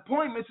do and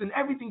appointments and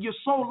everything. You're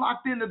so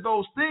locked into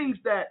those things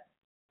that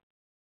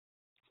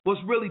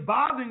what's really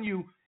bothering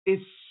you is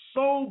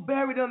so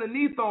buried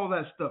underneath all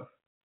that stuff.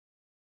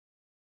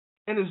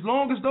 And as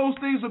long as those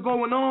things are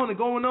going on and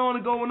going on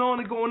and going on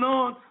and going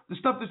on, the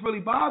stuff that's really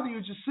bothering you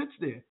just sits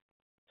there.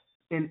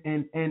 And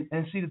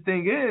see, the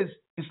thing is,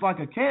 it's like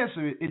a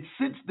cancer. It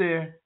sits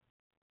there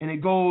and it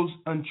goes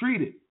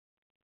untreated,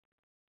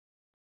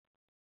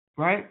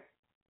 right?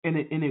 And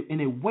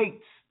it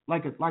waits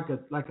like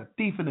a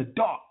thief in the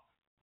dark,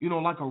 you know,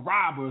 like a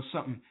robber or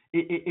something.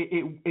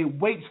 It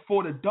waits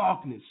for the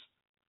darkness,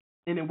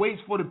 and it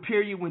waits for the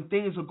period when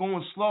things are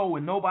going slow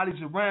and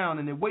nobody's around,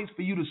 and it waits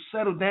for you to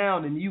settle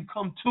down and you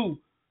come to.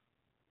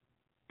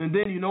 And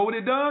then you know what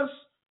it does?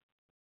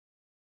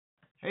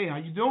 Hey, how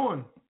you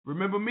doing?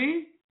 Remember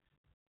me?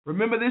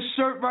 Remember this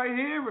shirt right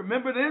here?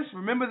 Remember this?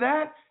 Remember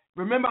that?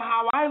 Remember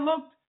how I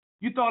looked?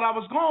 You thought I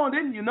was gone,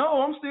 didn't you?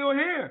 No, I'm still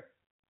here.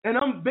 And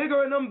I'm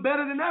bigger and I'm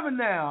better than ever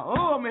now.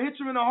 Oh, I'm going to hit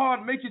you in the heart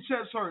and make your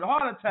chest hurt.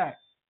 Heart attack.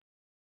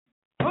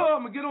 Oh,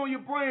 I'm going to get on your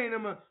brain.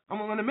 I'm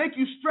going to make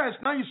you stressed.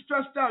 Now you're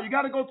stressed out. You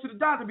got to go to the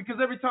doctor because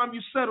every time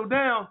you settle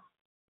down,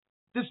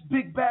 this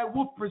big bad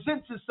wolf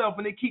presents itself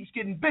and it keeps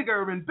getting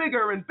bigger and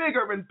bigger and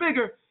bigger and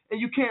bigger.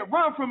 And you can't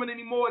run from it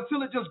anymore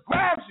until it just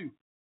grabs you.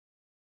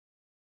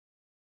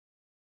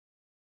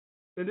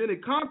 And then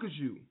it conquers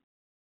you.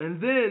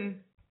 And then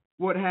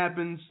what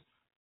happens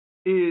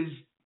is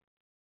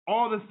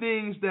all the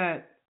things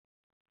that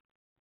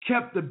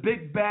kept the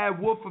big bad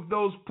wolf of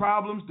those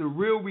problems, the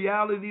real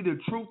reality, the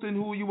truth in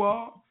who you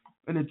are,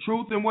 and the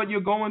truth in what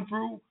you're going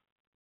through.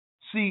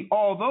 See,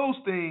 all those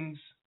things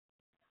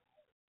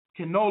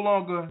can no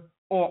longer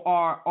or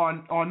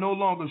are no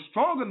longer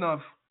strong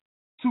enough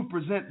to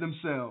present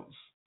themselves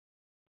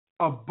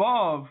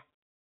above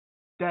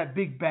that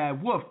big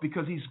bad wolf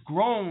because he's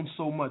grown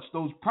so much.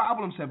 Those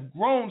problems have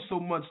grown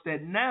so much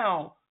that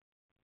now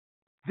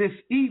this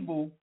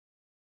evil,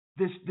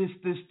 this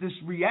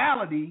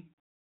reality,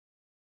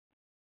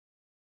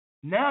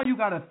 now you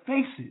got to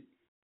face it.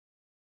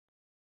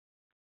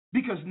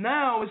 Because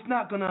now it's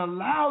not going to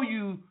allow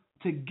you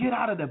to get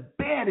out of the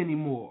bed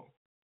anymore,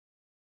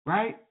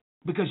 right?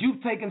 Because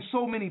you've taken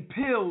so many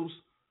pills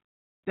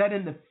that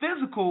in the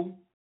physical,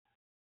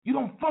 you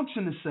don't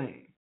function the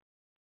same.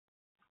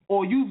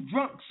 Or you've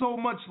drunk so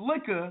much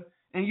liquor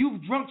and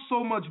you've drunk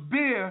so much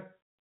beer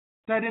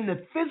that in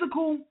the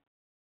physical,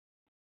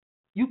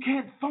 you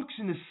can't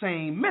function the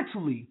same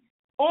mentally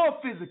or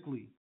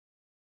physically.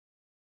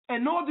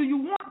 And nor do you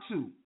want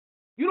to.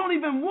 You don't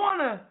even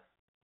want to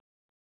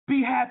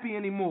be happy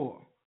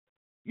anymore.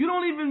 You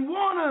don't even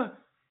want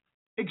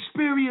to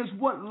experience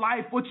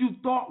what you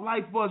thought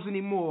life was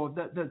anymore.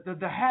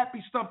 The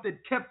happy stuff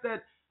that kept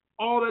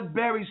all that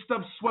buried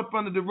stuff swept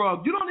under the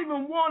rug. You don't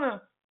even want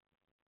to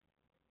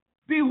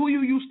be who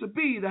you used to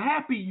be, the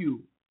happy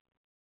you.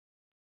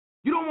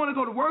 You don't want to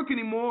go to work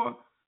anymore.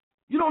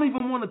 You don't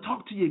even want to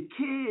talk to your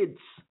kids.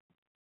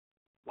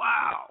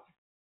 Wow.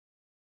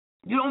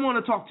 You don't want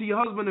to talk to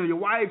your husband or your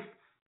wife.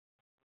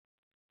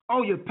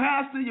 Oh, your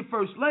pastor, your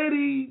first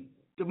lady,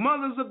 the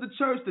mothers of the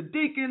church, the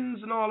deacons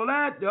and all of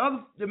that,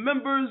 the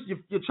members,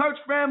 your church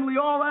family,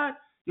 all that,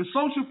 your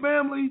social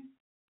family.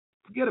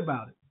 Forget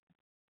about it.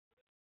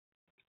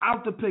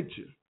 Out the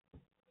picture.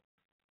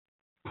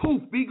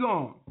 Poof, be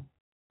gone.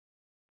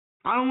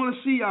 I don't want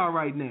to see y'all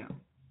right now.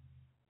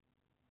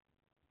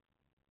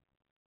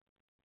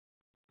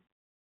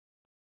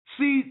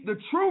 See, the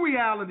true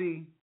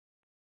reality,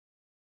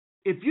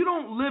 if you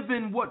don't live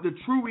in what the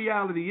true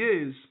reality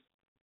is,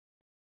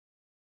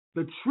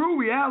 the true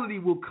reality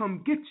will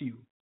come get you.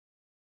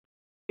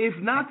 If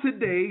not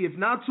today, if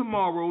not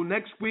tomorrow,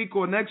 next week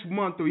or next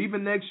month or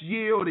even next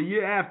year or the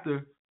year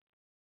after,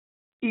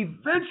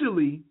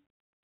 eventually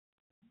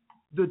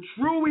the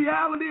true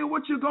reality of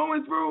what you're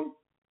going through,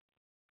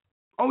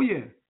 oh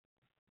yeah,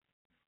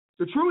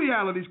 the true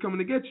reality is coming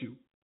to get you.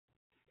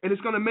 And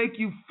it's going to make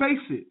you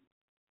face it.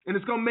 And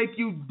it's going to make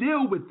you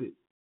deal with it.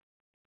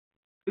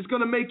 It's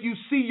going to make you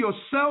see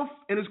yourself,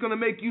 and it's going to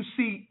make you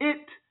see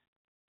it.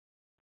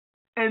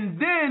 And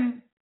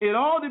then it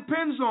all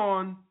depends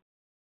on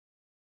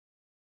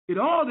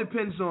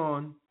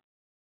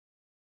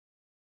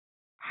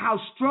how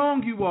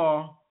strong you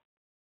are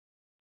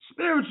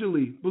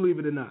spiritually, believe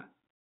it or not,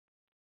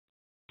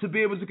 to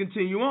be able to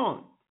continue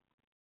on.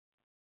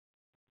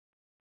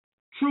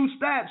 True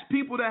stats,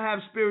 people that have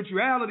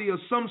spirituality or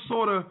some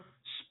sort of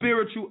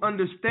spiritual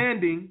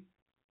understanding,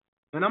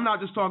 and I'm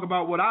not just talking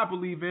about what I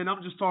believe in,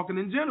 I'm just talking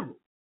in general.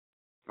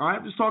 All right,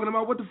 I'm just talking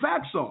about what the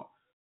facts are.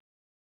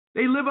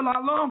 They live a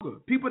lot longer.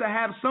 People that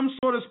have some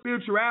sort of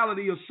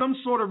spirituality or some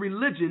sort of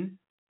religion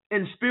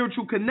and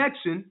spiritual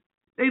connection,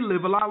 they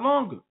live a lot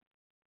longer.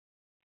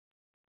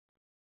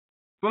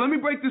 So let me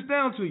break this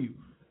down to you.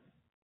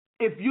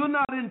 If you're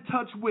not in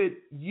touch with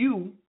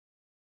you,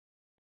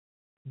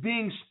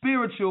 being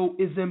spiritual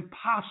is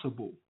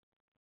impossible.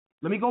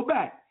 Let me go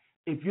back.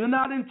 If you're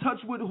not in touch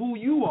with who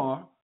you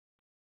are,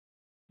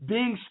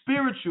 being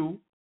spiritual,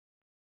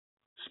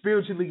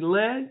 spiritually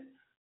led,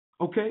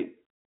 okay,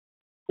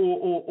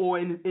 or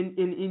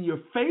in your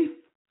faith,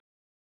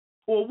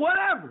 or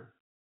whatever,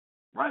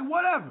 right?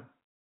 Whatever.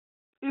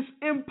 It's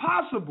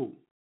impossible.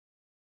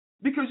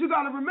 Because you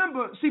got to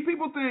remember, see,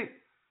 people think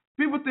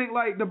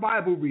like the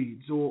Bible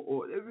reads,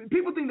 or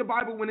people think the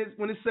Bible when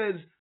it says,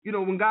 you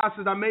know, when God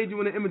says, I made you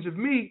in the image of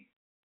me,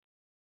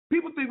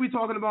 people think we're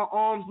talking about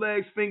arms,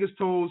 legs, fingers,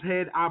 toes,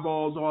 head,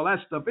 eyeballs, all that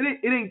stuff.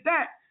 It ain't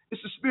that.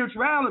 It's the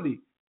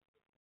spirituality.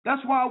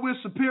 That's why we're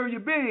superior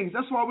beings.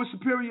 That's why we're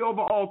superior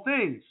over all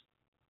things.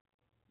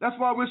 That's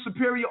why we're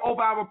superior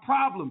over our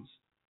problems.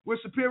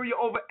 We're superior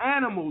over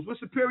animals. We're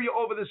superior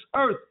over this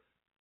earth.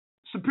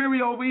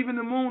 Superior over even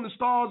the moon, the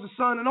stars, the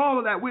sun, and all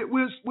of that. We're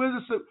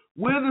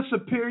the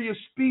superior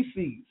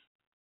species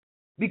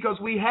because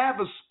we have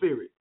a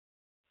spirit.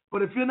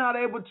 But if you're not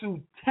able to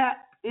tap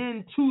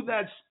into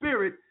that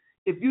spirit,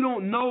 if you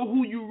don't know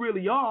who you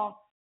really are,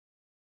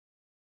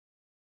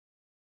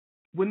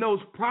 when those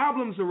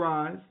problems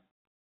arise,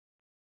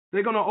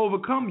 they're going to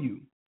overcome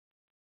you.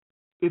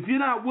 If you're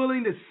not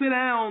willing to sit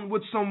down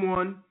with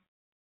someone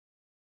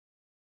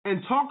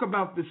and talk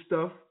about this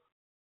stuff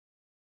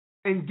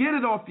and get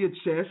it off your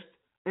chest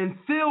and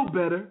feel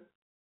better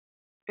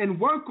and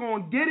work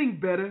on getting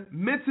better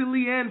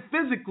mentally and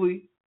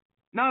physically,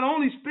 not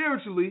only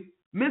spiritually,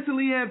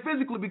 mentally and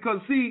physically, because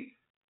see,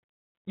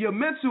 your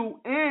mental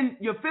and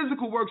your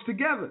physical works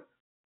together.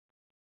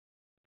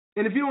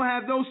 And if you don't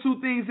have those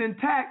two things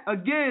intact,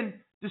 again,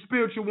 the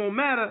spiritual won't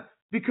matter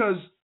because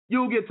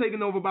you'll get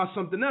taken over by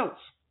something else.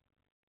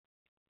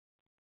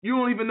 You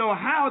don't even know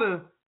how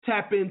to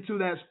tap into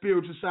that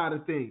spiritual side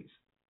of things.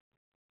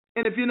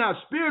 And if you're not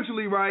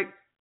spiritually right,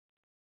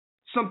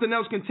 something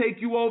else can take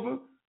you over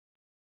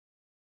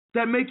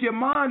that make your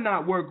mind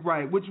not work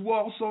right, which will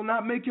also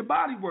not make your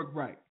body work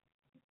right.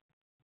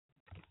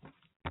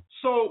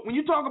 So when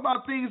you talk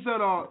about things that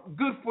are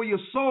good for your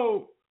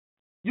soul,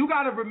 you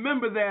got to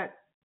remember that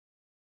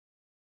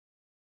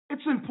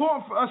it's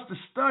important for us to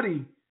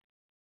study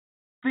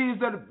things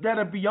that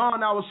are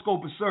beyond our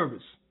scope of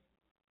service.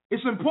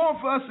 It's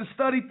important for us to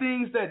study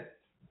things that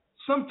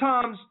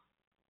sometimes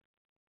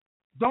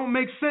don't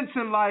make sense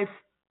in life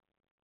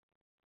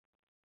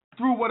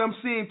through what I'm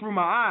seeing through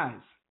my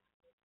eyes.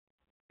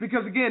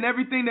 Because again,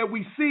 everything that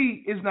we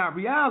see is not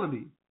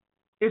reality.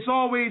 It's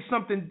always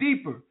something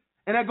deeper.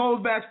 And that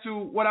goes back to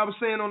what I was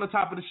saying on the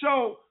top of the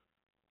show.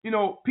 You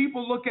know,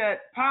 people look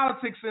at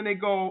politics and they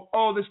go,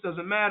 oh, this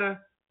doesn't matter.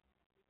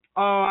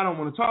 Oh, I don't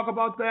want to talk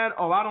about that.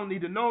 Oh, I don't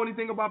need to know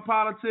anything about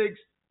politics.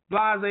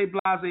 Blase,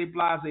 blase,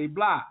 blase,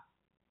 blah.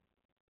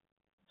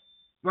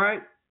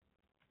 Right?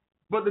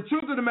 But the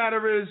truth of the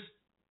matter is,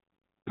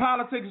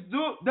 politics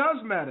does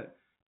matter.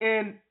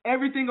 And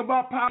everything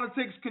about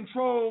politics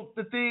controls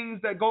the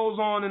things that goes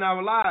on in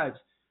our lives.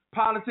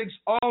 Politics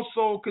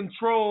also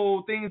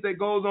control things that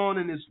goes on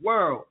in this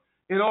world.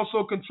 It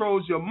also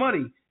controls your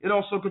money. It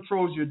also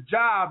controls your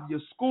job, your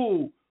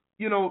school,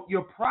 you know,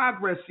 your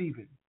progress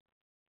even.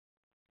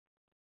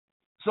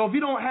 So if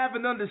you don't have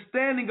an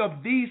understanding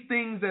of these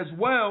things as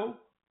well,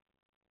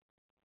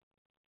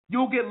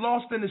 you'll get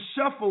lost in the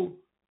shuffle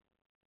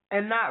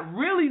and not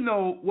really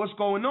know what's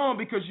going on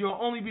because you'll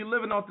only be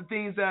living off the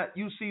things that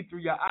you see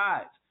through your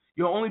eyes.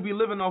 You'll only be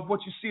living off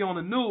what you see on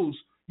the news.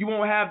 You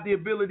won't have the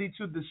ability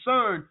to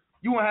discern.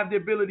 You won't have the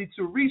ability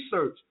to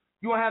research.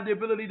 You won't have the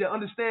ability to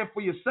understand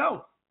for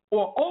yourself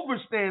or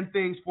overstand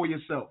things for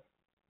yourself.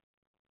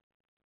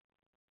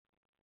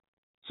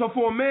 So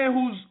for a man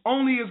who's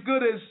only as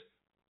good as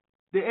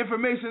the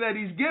information that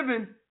he's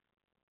given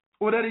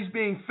or that he's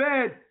being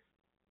fed,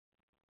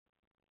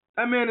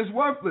 that man is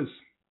worthless.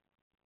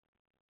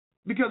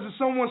 Because if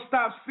someone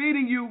stops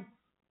feeding you,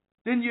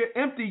 then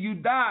you're empty, you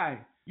die.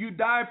 You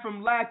die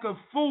from lack of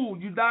food.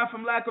 You die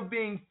from lack of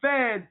being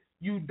fed.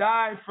 You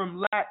die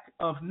from lack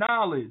of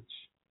knowledge.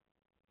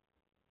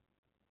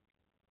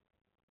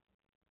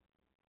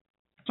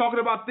 Talking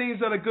about things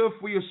that are good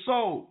for your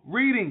soul.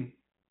 Reading.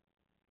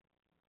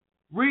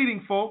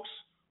 Reading, folks.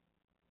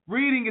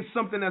 Reading is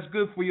something that's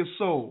good for your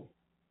soul.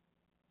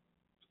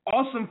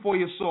 Awesome for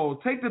your soul.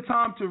 Take the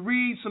time to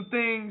read some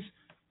things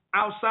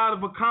outside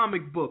of a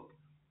comic book.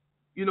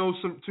 You know,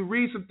 to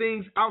read some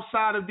things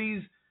outside of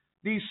these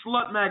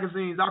slut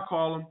magazines, I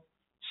call them.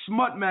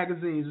 Smut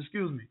magazines,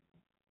 excuse me.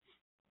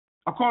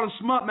 I call them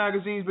smut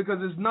magazines because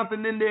there's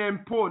nothing in there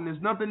important.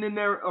 There's nothing in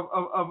there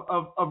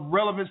of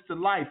relevance to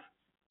life.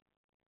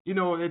 You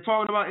know, they're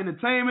talking about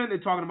entertainment. They're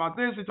talking about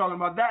this. They're talking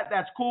about that.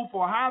 That's cool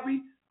for a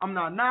hobby. I'm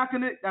not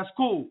knocking it. That's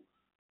cool.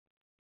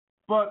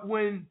 But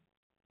when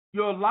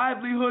your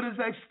livelihood is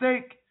at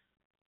stake,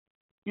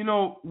 you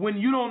know, when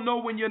you don't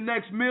know when your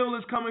next meal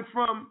is coming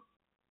from,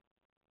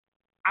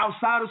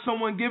 outside of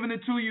someone giving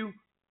it to you,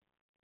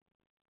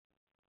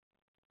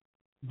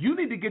 you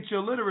need to get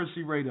your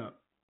literacy rate up.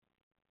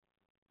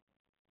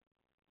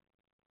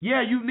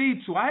 Yeah, you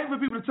need to. I hate for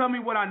people to tell me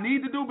what I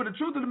need to do, but the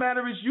truth of the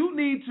matter is you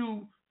need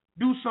to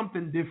do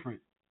something different.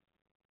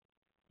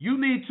 You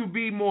need to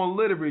be more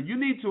literate. You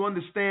need to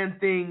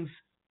understand things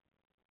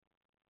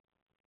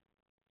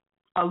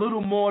a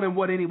little more than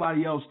what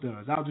anybody else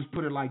does. I'll just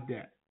put it like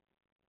that.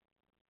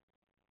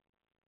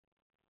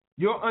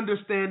 Your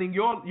understanding,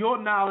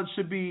 your knowledge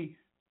should be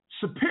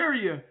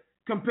superior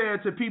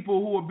compared to people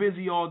who are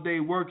busy all day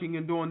working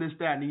and doing this,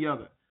 that, and the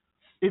other.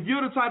 If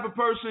you're the type of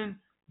person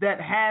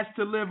that has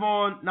to live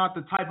on, not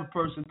the type of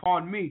person,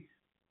 pardon me,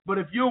 but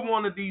if you're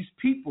one of these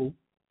people,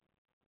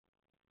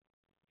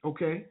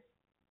 okay,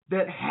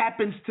 that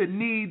happens to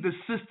need the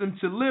system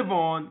to live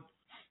on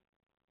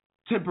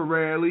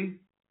temporarily,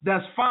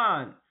 that's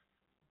fine.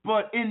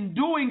 But in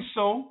doing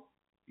so,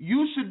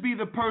 you should be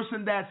the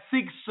person that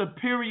seeks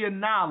superior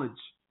knowledge.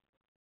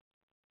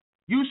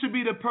 You should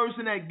be the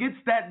person that gets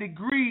that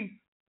degree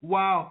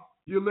while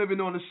you're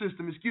living on the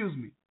system, excuse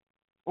me,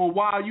 or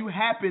while you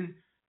happen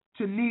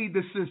to need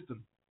the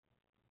system.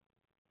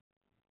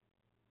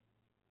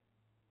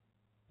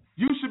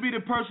 You should be the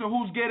person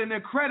who's getting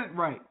their credit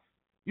right.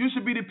 You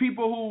should be the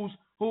people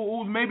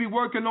who's maybe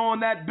working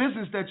on that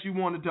business that you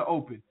wanted to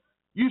open.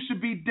 You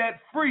should be debt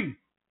free.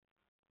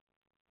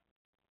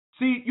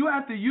 See, you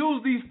have to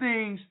use these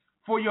things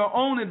for your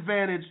own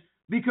advantage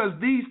because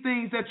these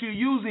things that you're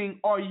using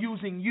are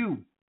using you.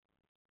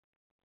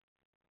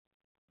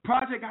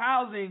 Project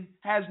housing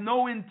has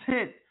no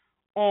intent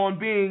on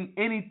being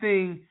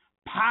anything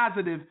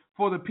positive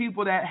for the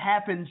people that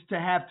happens to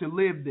have to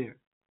live there.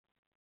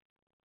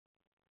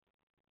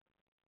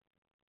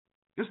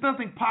 There's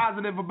nothing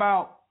positive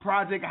about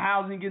project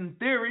housing in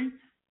theory.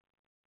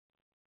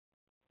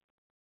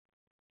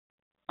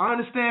 I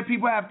understand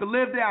people have to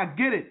live there. I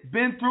get it.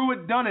 Been through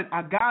it, done it.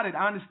 I got it.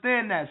 I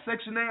understand that.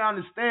 Section 8, I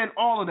understand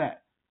all of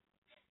that.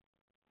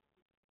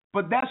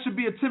 But that should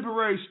be a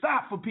temporary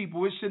stop for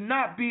people. It should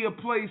not be a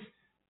place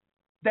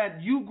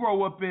that you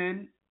grow up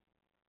in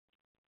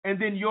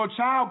and then your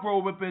child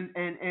grow up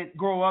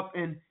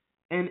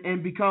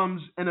and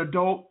becomes an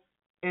adult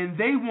and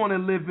they want to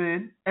live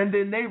in, and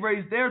then they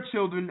raise their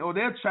children or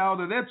their child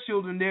or their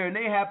children there and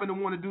they happen to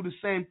want to do the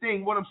same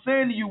thing. What I'm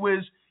saying to you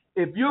is,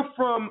 if you're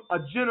from a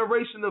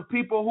generation of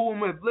people who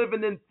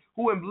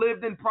have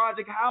lived in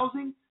project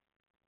housing,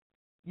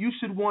 you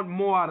should want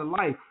more out of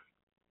life.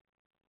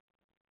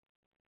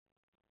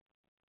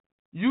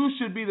 You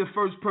should be the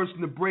first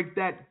person to break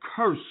that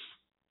curse,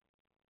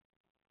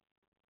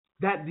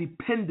 that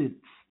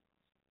dependence.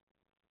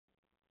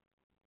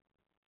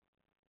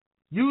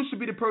 You should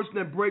be the person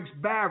that breaks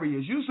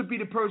barriers. You should be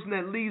the person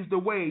that leads the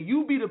way.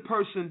 You be the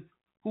person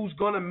who's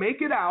going to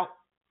make it out,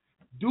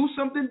 do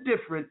something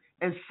different,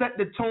 and set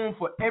the tone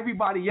for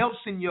everybody else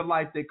in your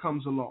life that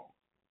comes along.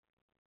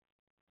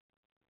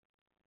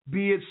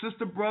 Be it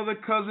sister, brother,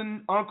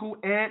 cousin, uncle,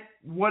 aunt,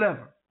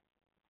 whatever.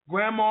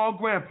 Grandma or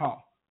grandpa.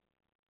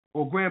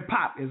 Or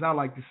grandpop, as I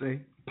like to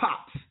say.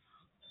 Pops.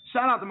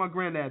 Shout out to my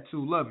granddad,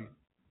 too. Love you.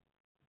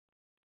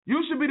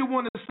 You should be the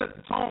one to set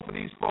the tone for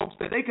these folks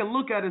that they can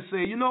look at and say,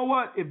 you know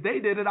what? If they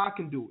did it, I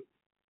can do it.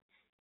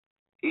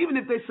 Even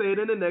if they say it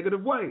in a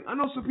negative way. I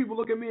know some people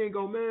look at me and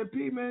go, man,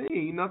 P, man, he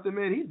ain't nothing,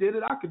 man. He did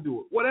it. I can do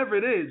it. Whatever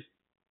it is.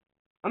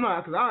 I know,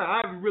 because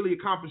I haven't really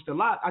accomplished a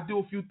lot. I do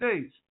a few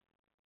things.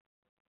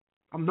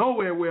 I'm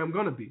nowhere where I'm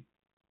going to be.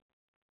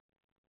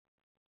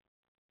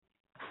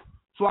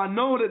 So I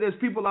know that there's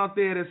people out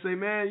there that say,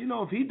 man, you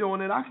know, if he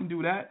doing it, I can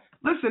do that.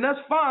 Listen, that's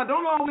fine.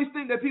 Don't always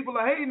think that people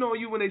are hating on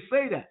you when they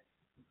say that.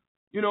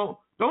 You know,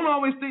 don't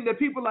always think that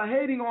people are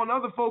hating on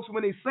other folks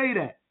when they say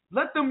that.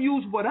 Let them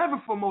use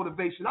whatever for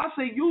motivation. I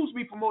say use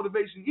me for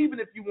motivation, even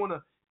if you want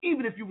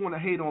to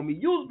hate on me.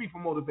 Use me for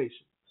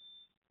motivation.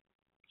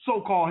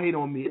 So-called hate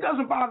on me. It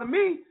doesn't bother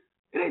me.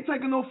 It ain't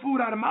taking no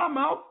food out of my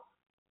mouth.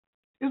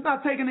 It's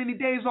not taking any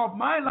days off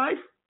my life.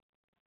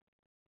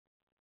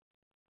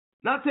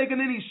 Not taking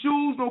any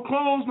shoes, no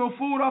clothes, no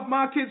food off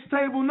my kid's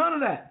table, none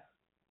of that.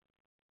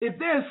 If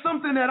there's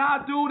something that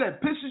I do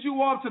that pisses you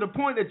off to the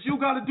point that you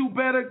got to do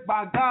better,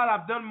 by God,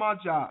 I've done my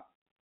job.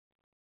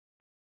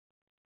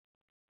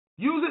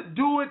 Use it,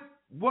 do it,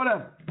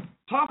 whatever.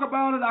 Talk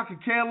about it, I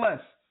could care less.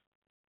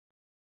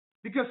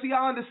 Because, see,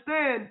 I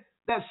understand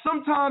that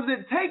sometimes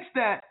it takes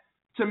that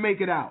to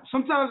make it out.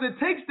 Sometimes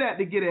it takes that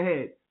to get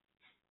ahead.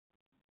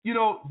 You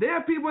know, there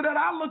are people that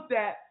I looked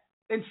at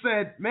and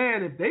said,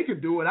 man, if they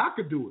could do it, I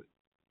could do it.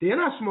 They're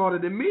not smarter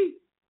than me.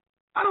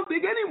 I don't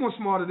think anyone's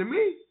smarter than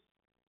me.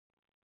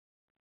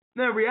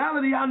 Now, in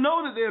reality, I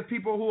know that there are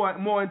people who are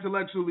more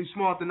intellectually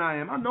smart than I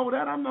am. I know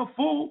that. I'm no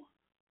fool.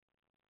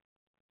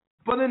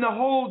 But in the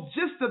whole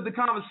gist of the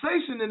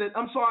conversation,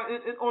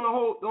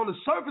 on the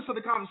surface of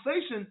the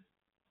conversation,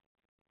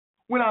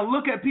 when I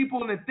look at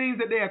people and the things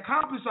that they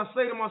accomplish, I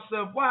say to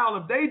myself, wow,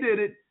 if they did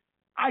it,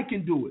 I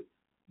can do it.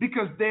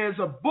 Because there's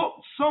a book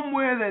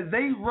somewhere that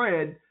they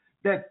read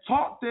that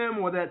taught them,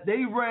 or that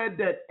they read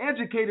that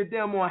educated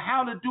them on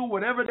how to do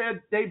whatever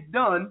they've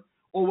done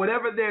or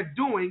whatever they're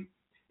doing.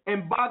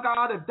 And by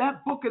God, if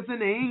that book is in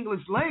the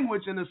English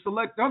language, and to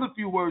select other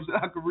few words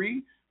that I could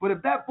read, but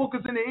if that book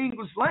is in the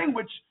English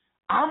language,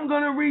 I'm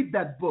going to read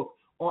that book.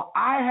 Or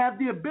I have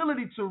the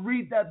ability to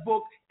read that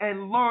book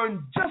and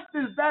learn just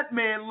as that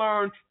man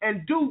learned,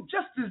 and do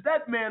just as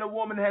that man or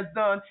woman has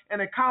done,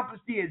 and accomplish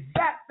the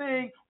exact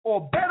thing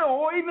or better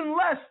or even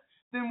less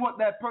than what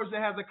that person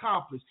has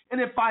accomplished. And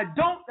if I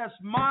don't, that's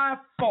my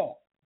fault.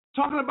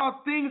 Talking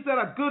about things that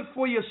are good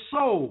for your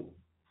soul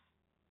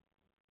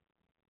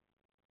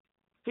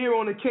here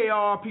on the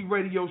KirpRP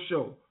Radio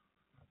Show.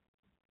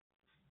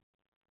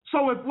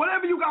 So if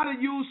whatever you got to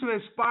use to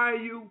inspire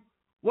you,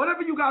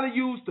 whatever you got to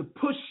use to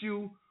push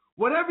you,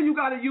 whatever you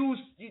got to use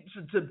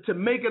to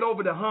make it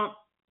over the hump,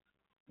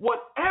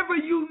 whatever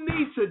you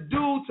need to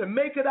do to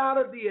make it out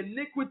of the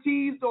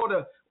iniquities or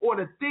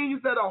the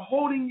things that are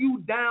holding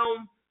you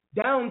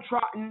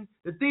downtrodden,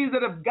 the things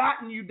that have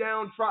gotten you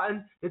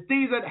downtrodden, the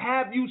things that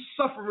have you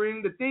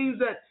suffering, the things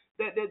that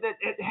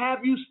have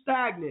you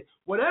stagnant,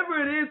 whatever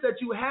it is that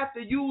you have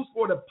to use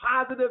for the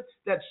positive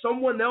that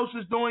someone else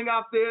is doing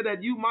out there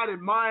that you might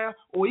admire,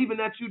 or even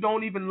that you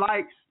don't even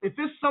like, if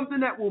it's something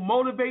that will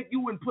motivate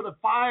you and put a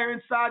fire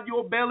inside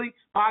your belly,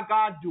 by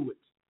God, do it.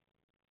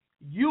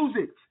 Use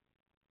it.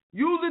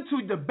 Use it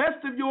to the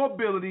best of your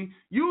ability.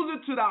 Use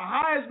it to the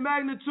highest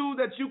magnitude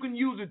that you can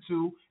use it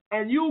to,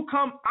 and you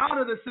come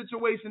out of the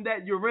situation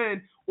that you're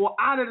in, or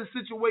out of the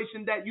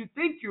situation that you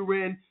think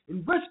you're in,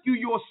 and rescue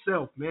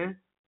yourself, man.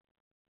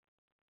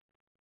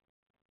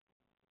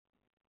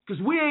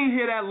 Because we ain't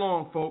here that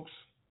long, folks.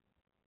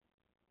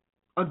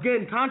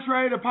 Again,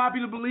 contrary to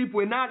popular belief,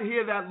 we're not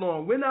here that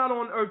long. We're not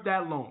on earth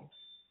that long.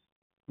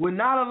 We're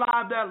not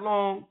alive that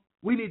long.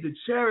 We need to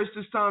cherish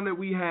this time that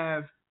we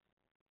have.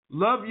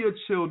 Love your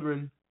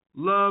children.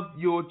 Love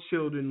your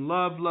children.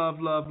 Love, love,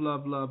 love,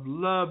 love, love,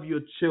 love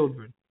your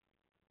children.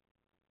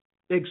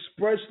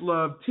 Express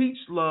love. Teach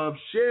love.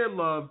 Share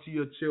love to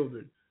your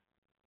children.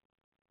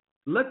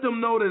 Let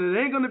them know that it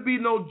ain't going to be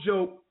no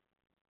joke,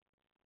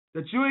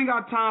 that you ain't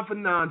got time for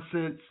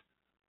nonsense,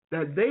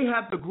 that they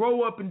have to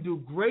grow up and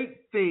do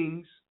great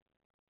things.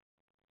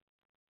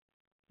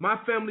 My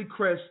family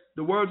crest,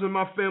 the words of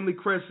my family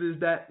crest is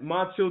that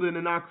my children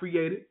and I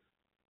created.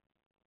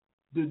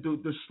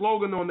 The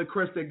slogan on the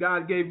crest that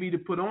God gave me to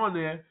put on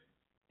there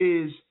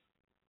is,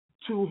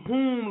 to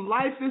whom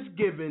life is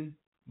given,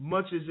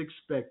 much is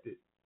expected.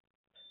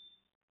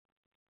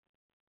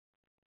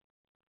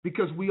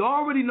 Because we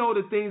already know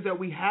the things that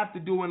we have to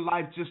do in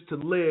life just to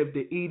live,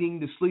 the eating,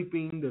 the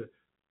sleeping, the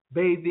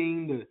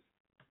bathing,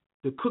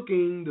 the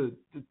cooking,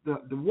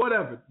 the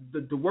whatever,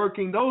 the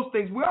working, those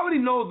things. We already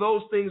know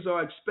those things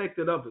are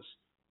expected of us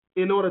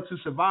in order to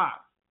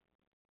survive.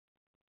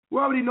 We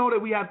already know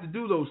that we have to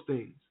do those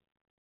things.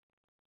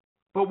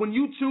 But when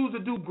you choose to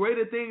do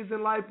greater things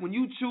in life, when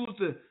you choose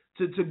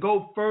to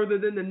go further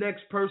than the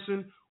next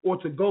person, or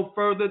to go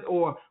further,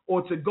 or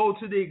to go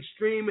to the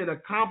extreme and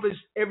accomplish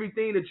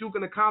everything that you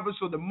can accomplish,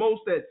 or the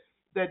most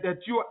that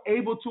you're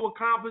able to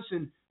accomplish,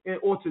 and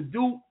or to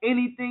do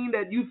anything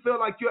that you feel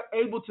like you're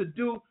able to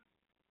do,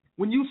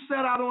 when you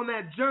set out on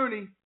that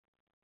journey,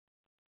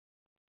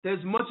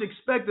 there's much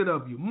expected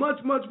of you, much,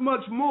 much,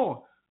 much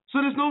more.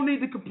 So there's no need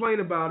to complain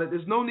about it.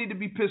 There's no need to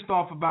be pissed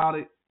off about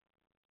it.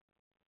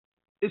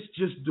 It's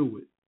just do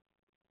it.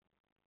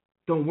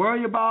 Don't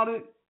worry about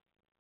it.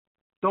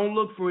 Don't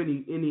look for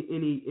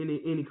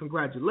any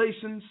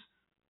congratulations.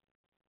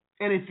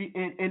 And if you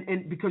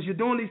and because you're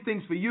doing these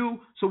things for you,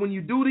 so when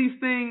you do these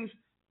things,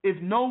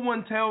 if no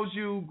one tells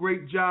you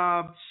great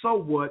job, so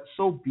what?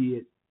 So be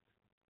it.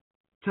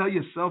 Tell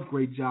yourself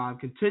great job.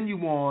 Continue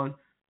on.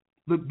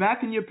 Look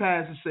back in your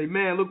past and say,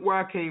 man, look where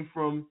I came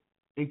from,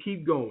 and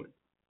keep going.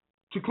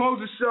 To close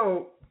the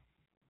show,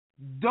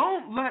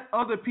 don't let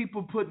other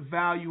people put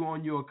value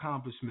on your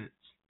accomplishments.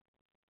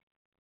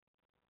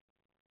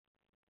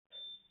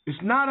 It's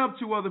not up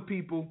to other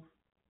people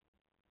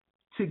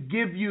to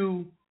give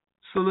you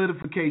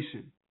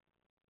solidification.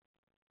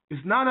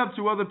 It's not up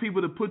to other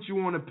people to put you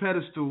on a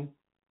pedestal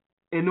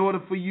in order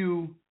for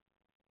you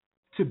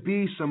to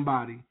be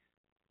somebody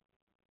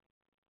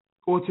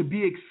or to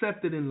be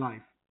accepted in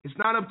life. It's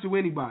not up to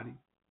anybody.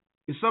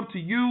 It's up to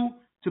you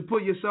to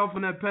put yourself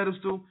on that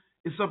pedestal.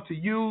 It's up to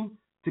you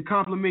to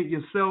compliment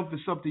yourself.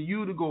 It's up to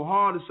you to go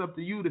hard. It's up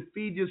to you to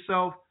feed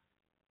yourself.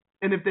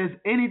 And if there's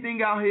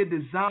anything out here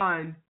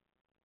designed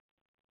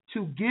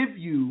to give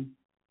you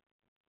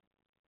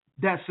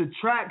that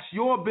subtracts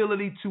your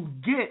ability to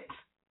get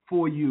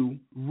for you,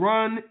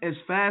 run as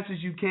fast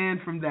as you can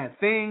from that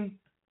thing,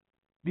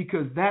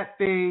 because that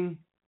thing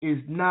is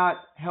not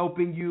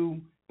helping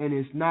you and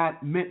is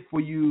not meant for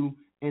you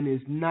and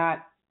is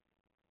not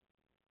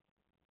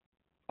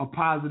a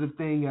positive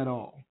thing at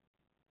all.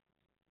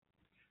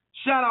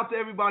 Shout out to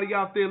everybody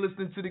out there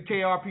listening to the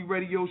KRP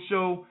Radio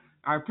Show.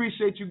 I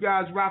appreciate you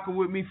guys rocking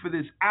with me for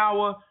this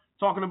hour,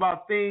 talking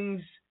about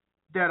things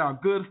that are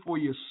good for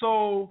your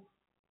soul.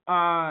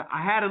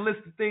 I had a list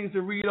of things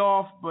to read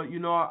off, but, you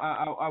know,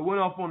 I went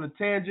off on a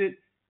tangent.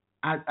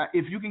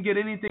 If you can get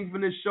anything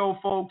from this show,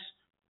 folks,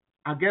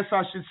 I guess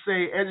I should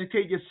say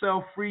educate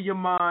yourself, free your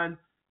mind,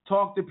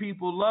 talk to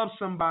people, love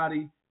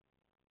somebody,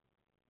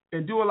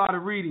 and do a lot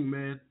of reading,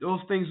 man. Those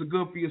things are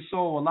good for your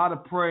soul. A lot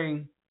of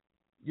praying,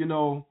 you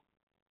know,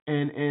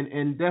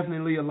 and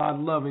definitely a lot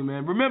of loving,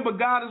 man. Remember,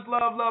 God is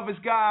love, love is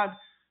God.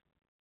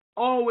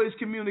 Always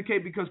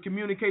communicate, because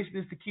communication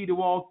is the key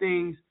to all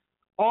things.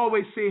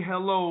 Always say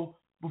hello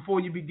before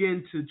you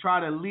begin to try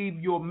to leave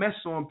your mess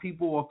on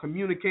people, or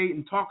communicate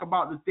and talk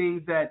about the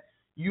things that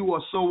you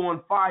are so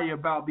on fire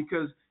about.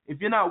 Because if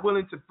you're not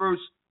willing to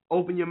first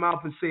open your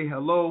mouth and say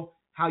hello,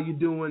 how you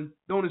doing,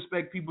 don't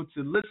expect people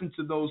to listen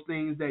to those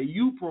things that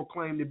you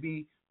proclaim to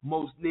be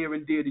most near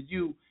and dear to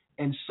you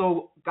and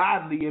so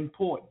godly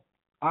important.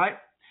 All right?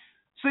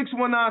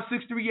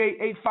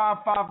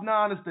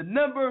 619-638-8559 is the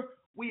number.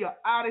 We are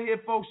out of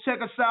here, folks.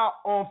 Check us out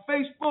on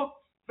Facebook,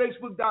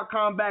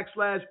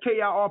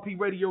 facebook.com/KIRP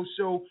Radio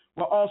Show.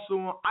 We're also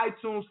on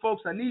iTunes,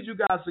 folks. I need you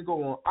guys to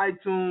go on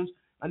iTunes.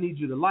 I need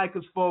you to like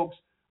us, folks.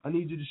 I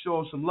need you to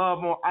show us some love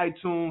on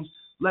iTunes.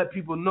 Let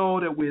people know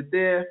that we're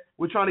there.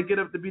 We're trying to get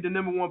up to be the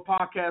 #1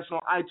 podcast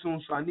on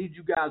iTunes, so I need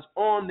you guys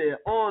on there,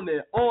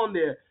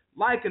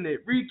 liking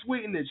it,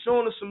 retweeting it,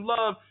 showing us some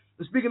love.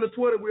 And speaking of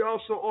Twitter, we're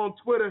also on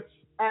Twitter,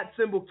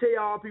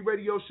 @KIRP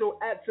Radio Show,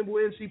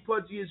 @NC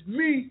Pudgy is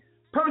me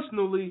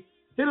personally.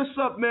 Hit us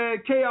up, man,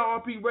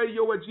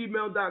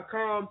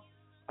 KIRPradio@gmail.com.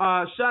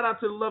 Shout out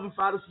to the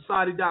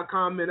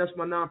LovingFatherSociety.com, man. That's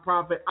my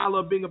nonprofit. I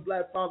love being a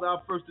black father,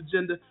 our first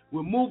agenda.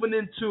 We're moving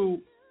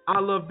into I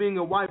love being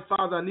a white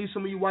father. I need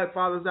some of you white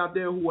fathers out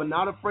there who are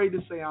not afraid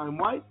to say I'm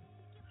white,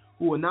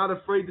 who are not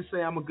afraid to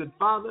say I'm a good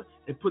father,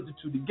 and put the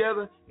two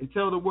together and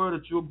tell the world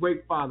that you're a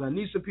great father. I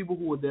need some people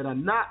that are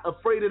not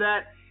afraid of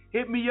that.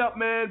 Hit me up,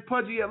 man,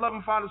 Pudgy at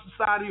Loving Father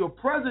Society, or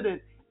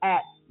president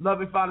at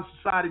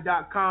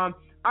LovingFatherSociety.com.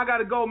 I got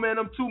to go, man.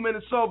 I'm 2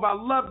 minutes over. I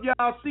love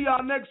y'all. See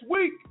y'all next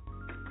week.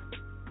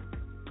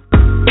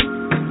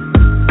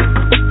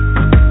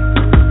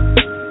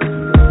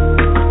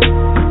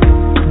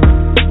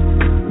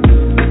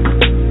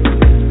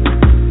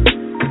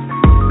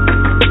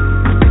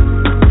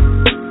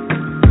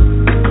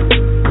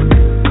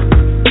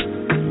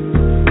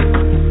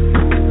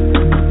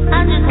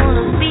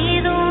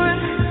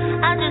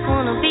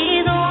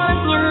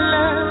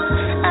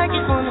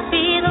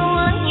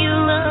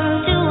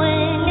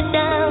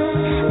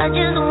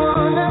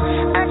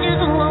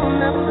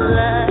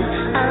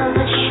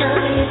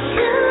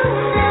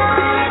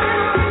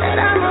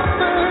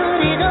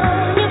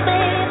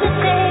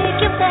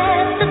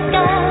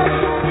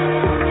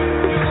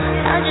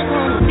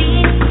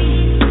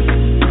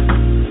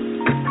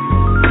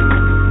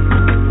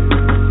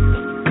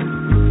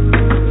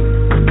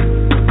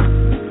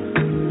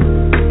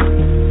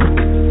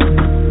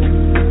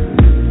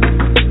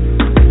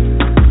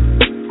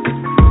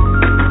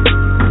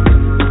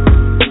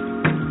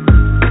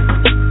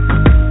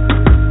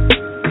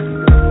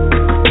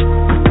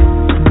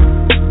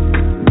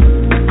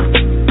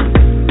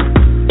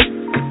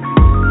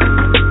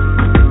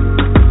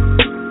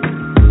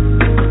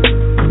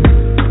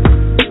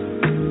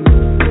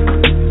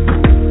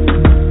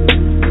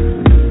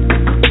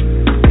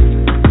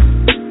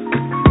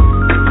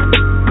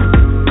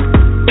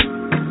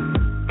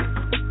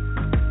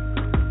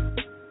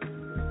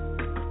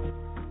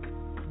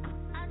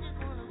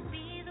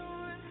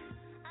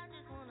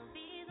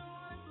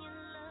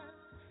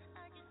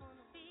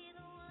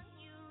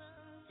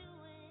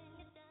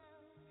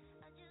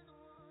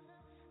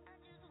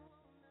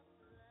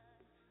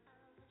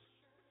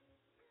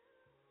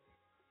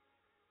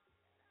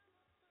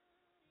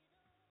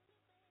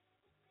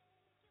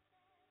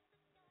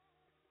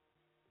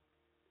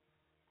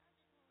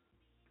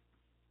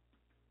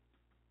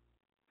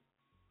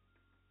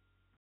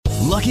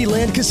 Lucky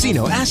Land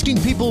Casino,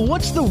 asking people,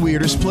 what's the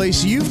weirdest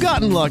place you've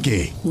gotten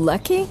lucky?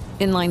 Lucky?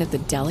 In line at the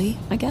deli,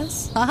 I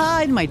guess?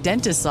 Aha, in my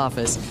dentist's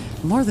office.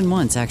 More than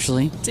once,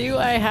 actually. Do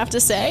I have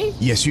to say?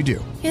 Yes, you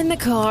do. In the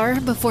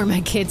car before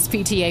my kids'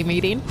 PTA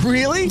meeting.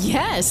 Really?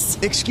 Yes.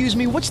 Excuse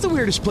me, what's the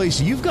weirdest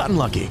place you've gotten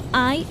lucky?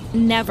 I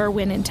never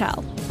win and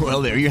tell.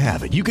 Well, there you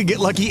have it. You can get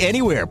lucky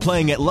anywhere,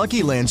 playing at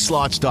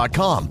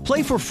LuckyLandSlots.com.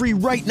 Play for free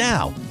right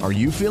now. Are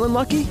you feeling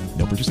lucky?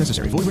 No purchase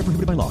necessary. Void where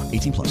prohibited by law.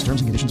 18+.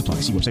 Terms and conditions apply.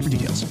 See website for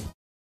details.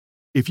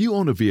 If you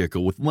own a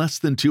vehicle with less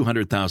than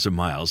 200,000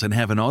 miles and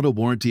have an auto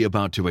warranty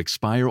about to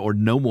expire or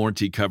no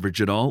warranty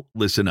coverage at all,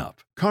 listen up.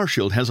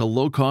 CarShield has a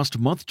low-cost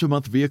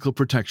month-to-month vehicle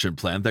protection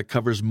plan that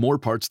covers more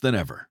parts than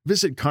ever.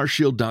 Visit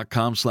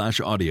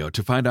carshield.com/audio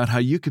to find out how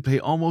you could pay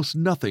almost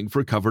nothing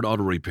for covered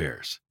auto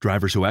repairs.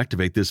 Drivers who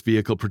activate this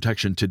vehicle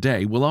protection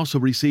today will also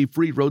receive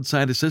free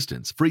roadside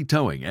assistance, free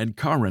towing, and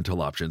car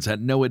rental options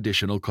at no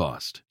additional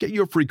cost. Get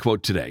your free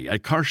quote today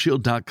at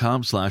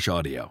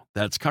carshield.com/audio.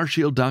 That's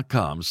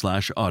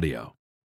carshield.com/audio.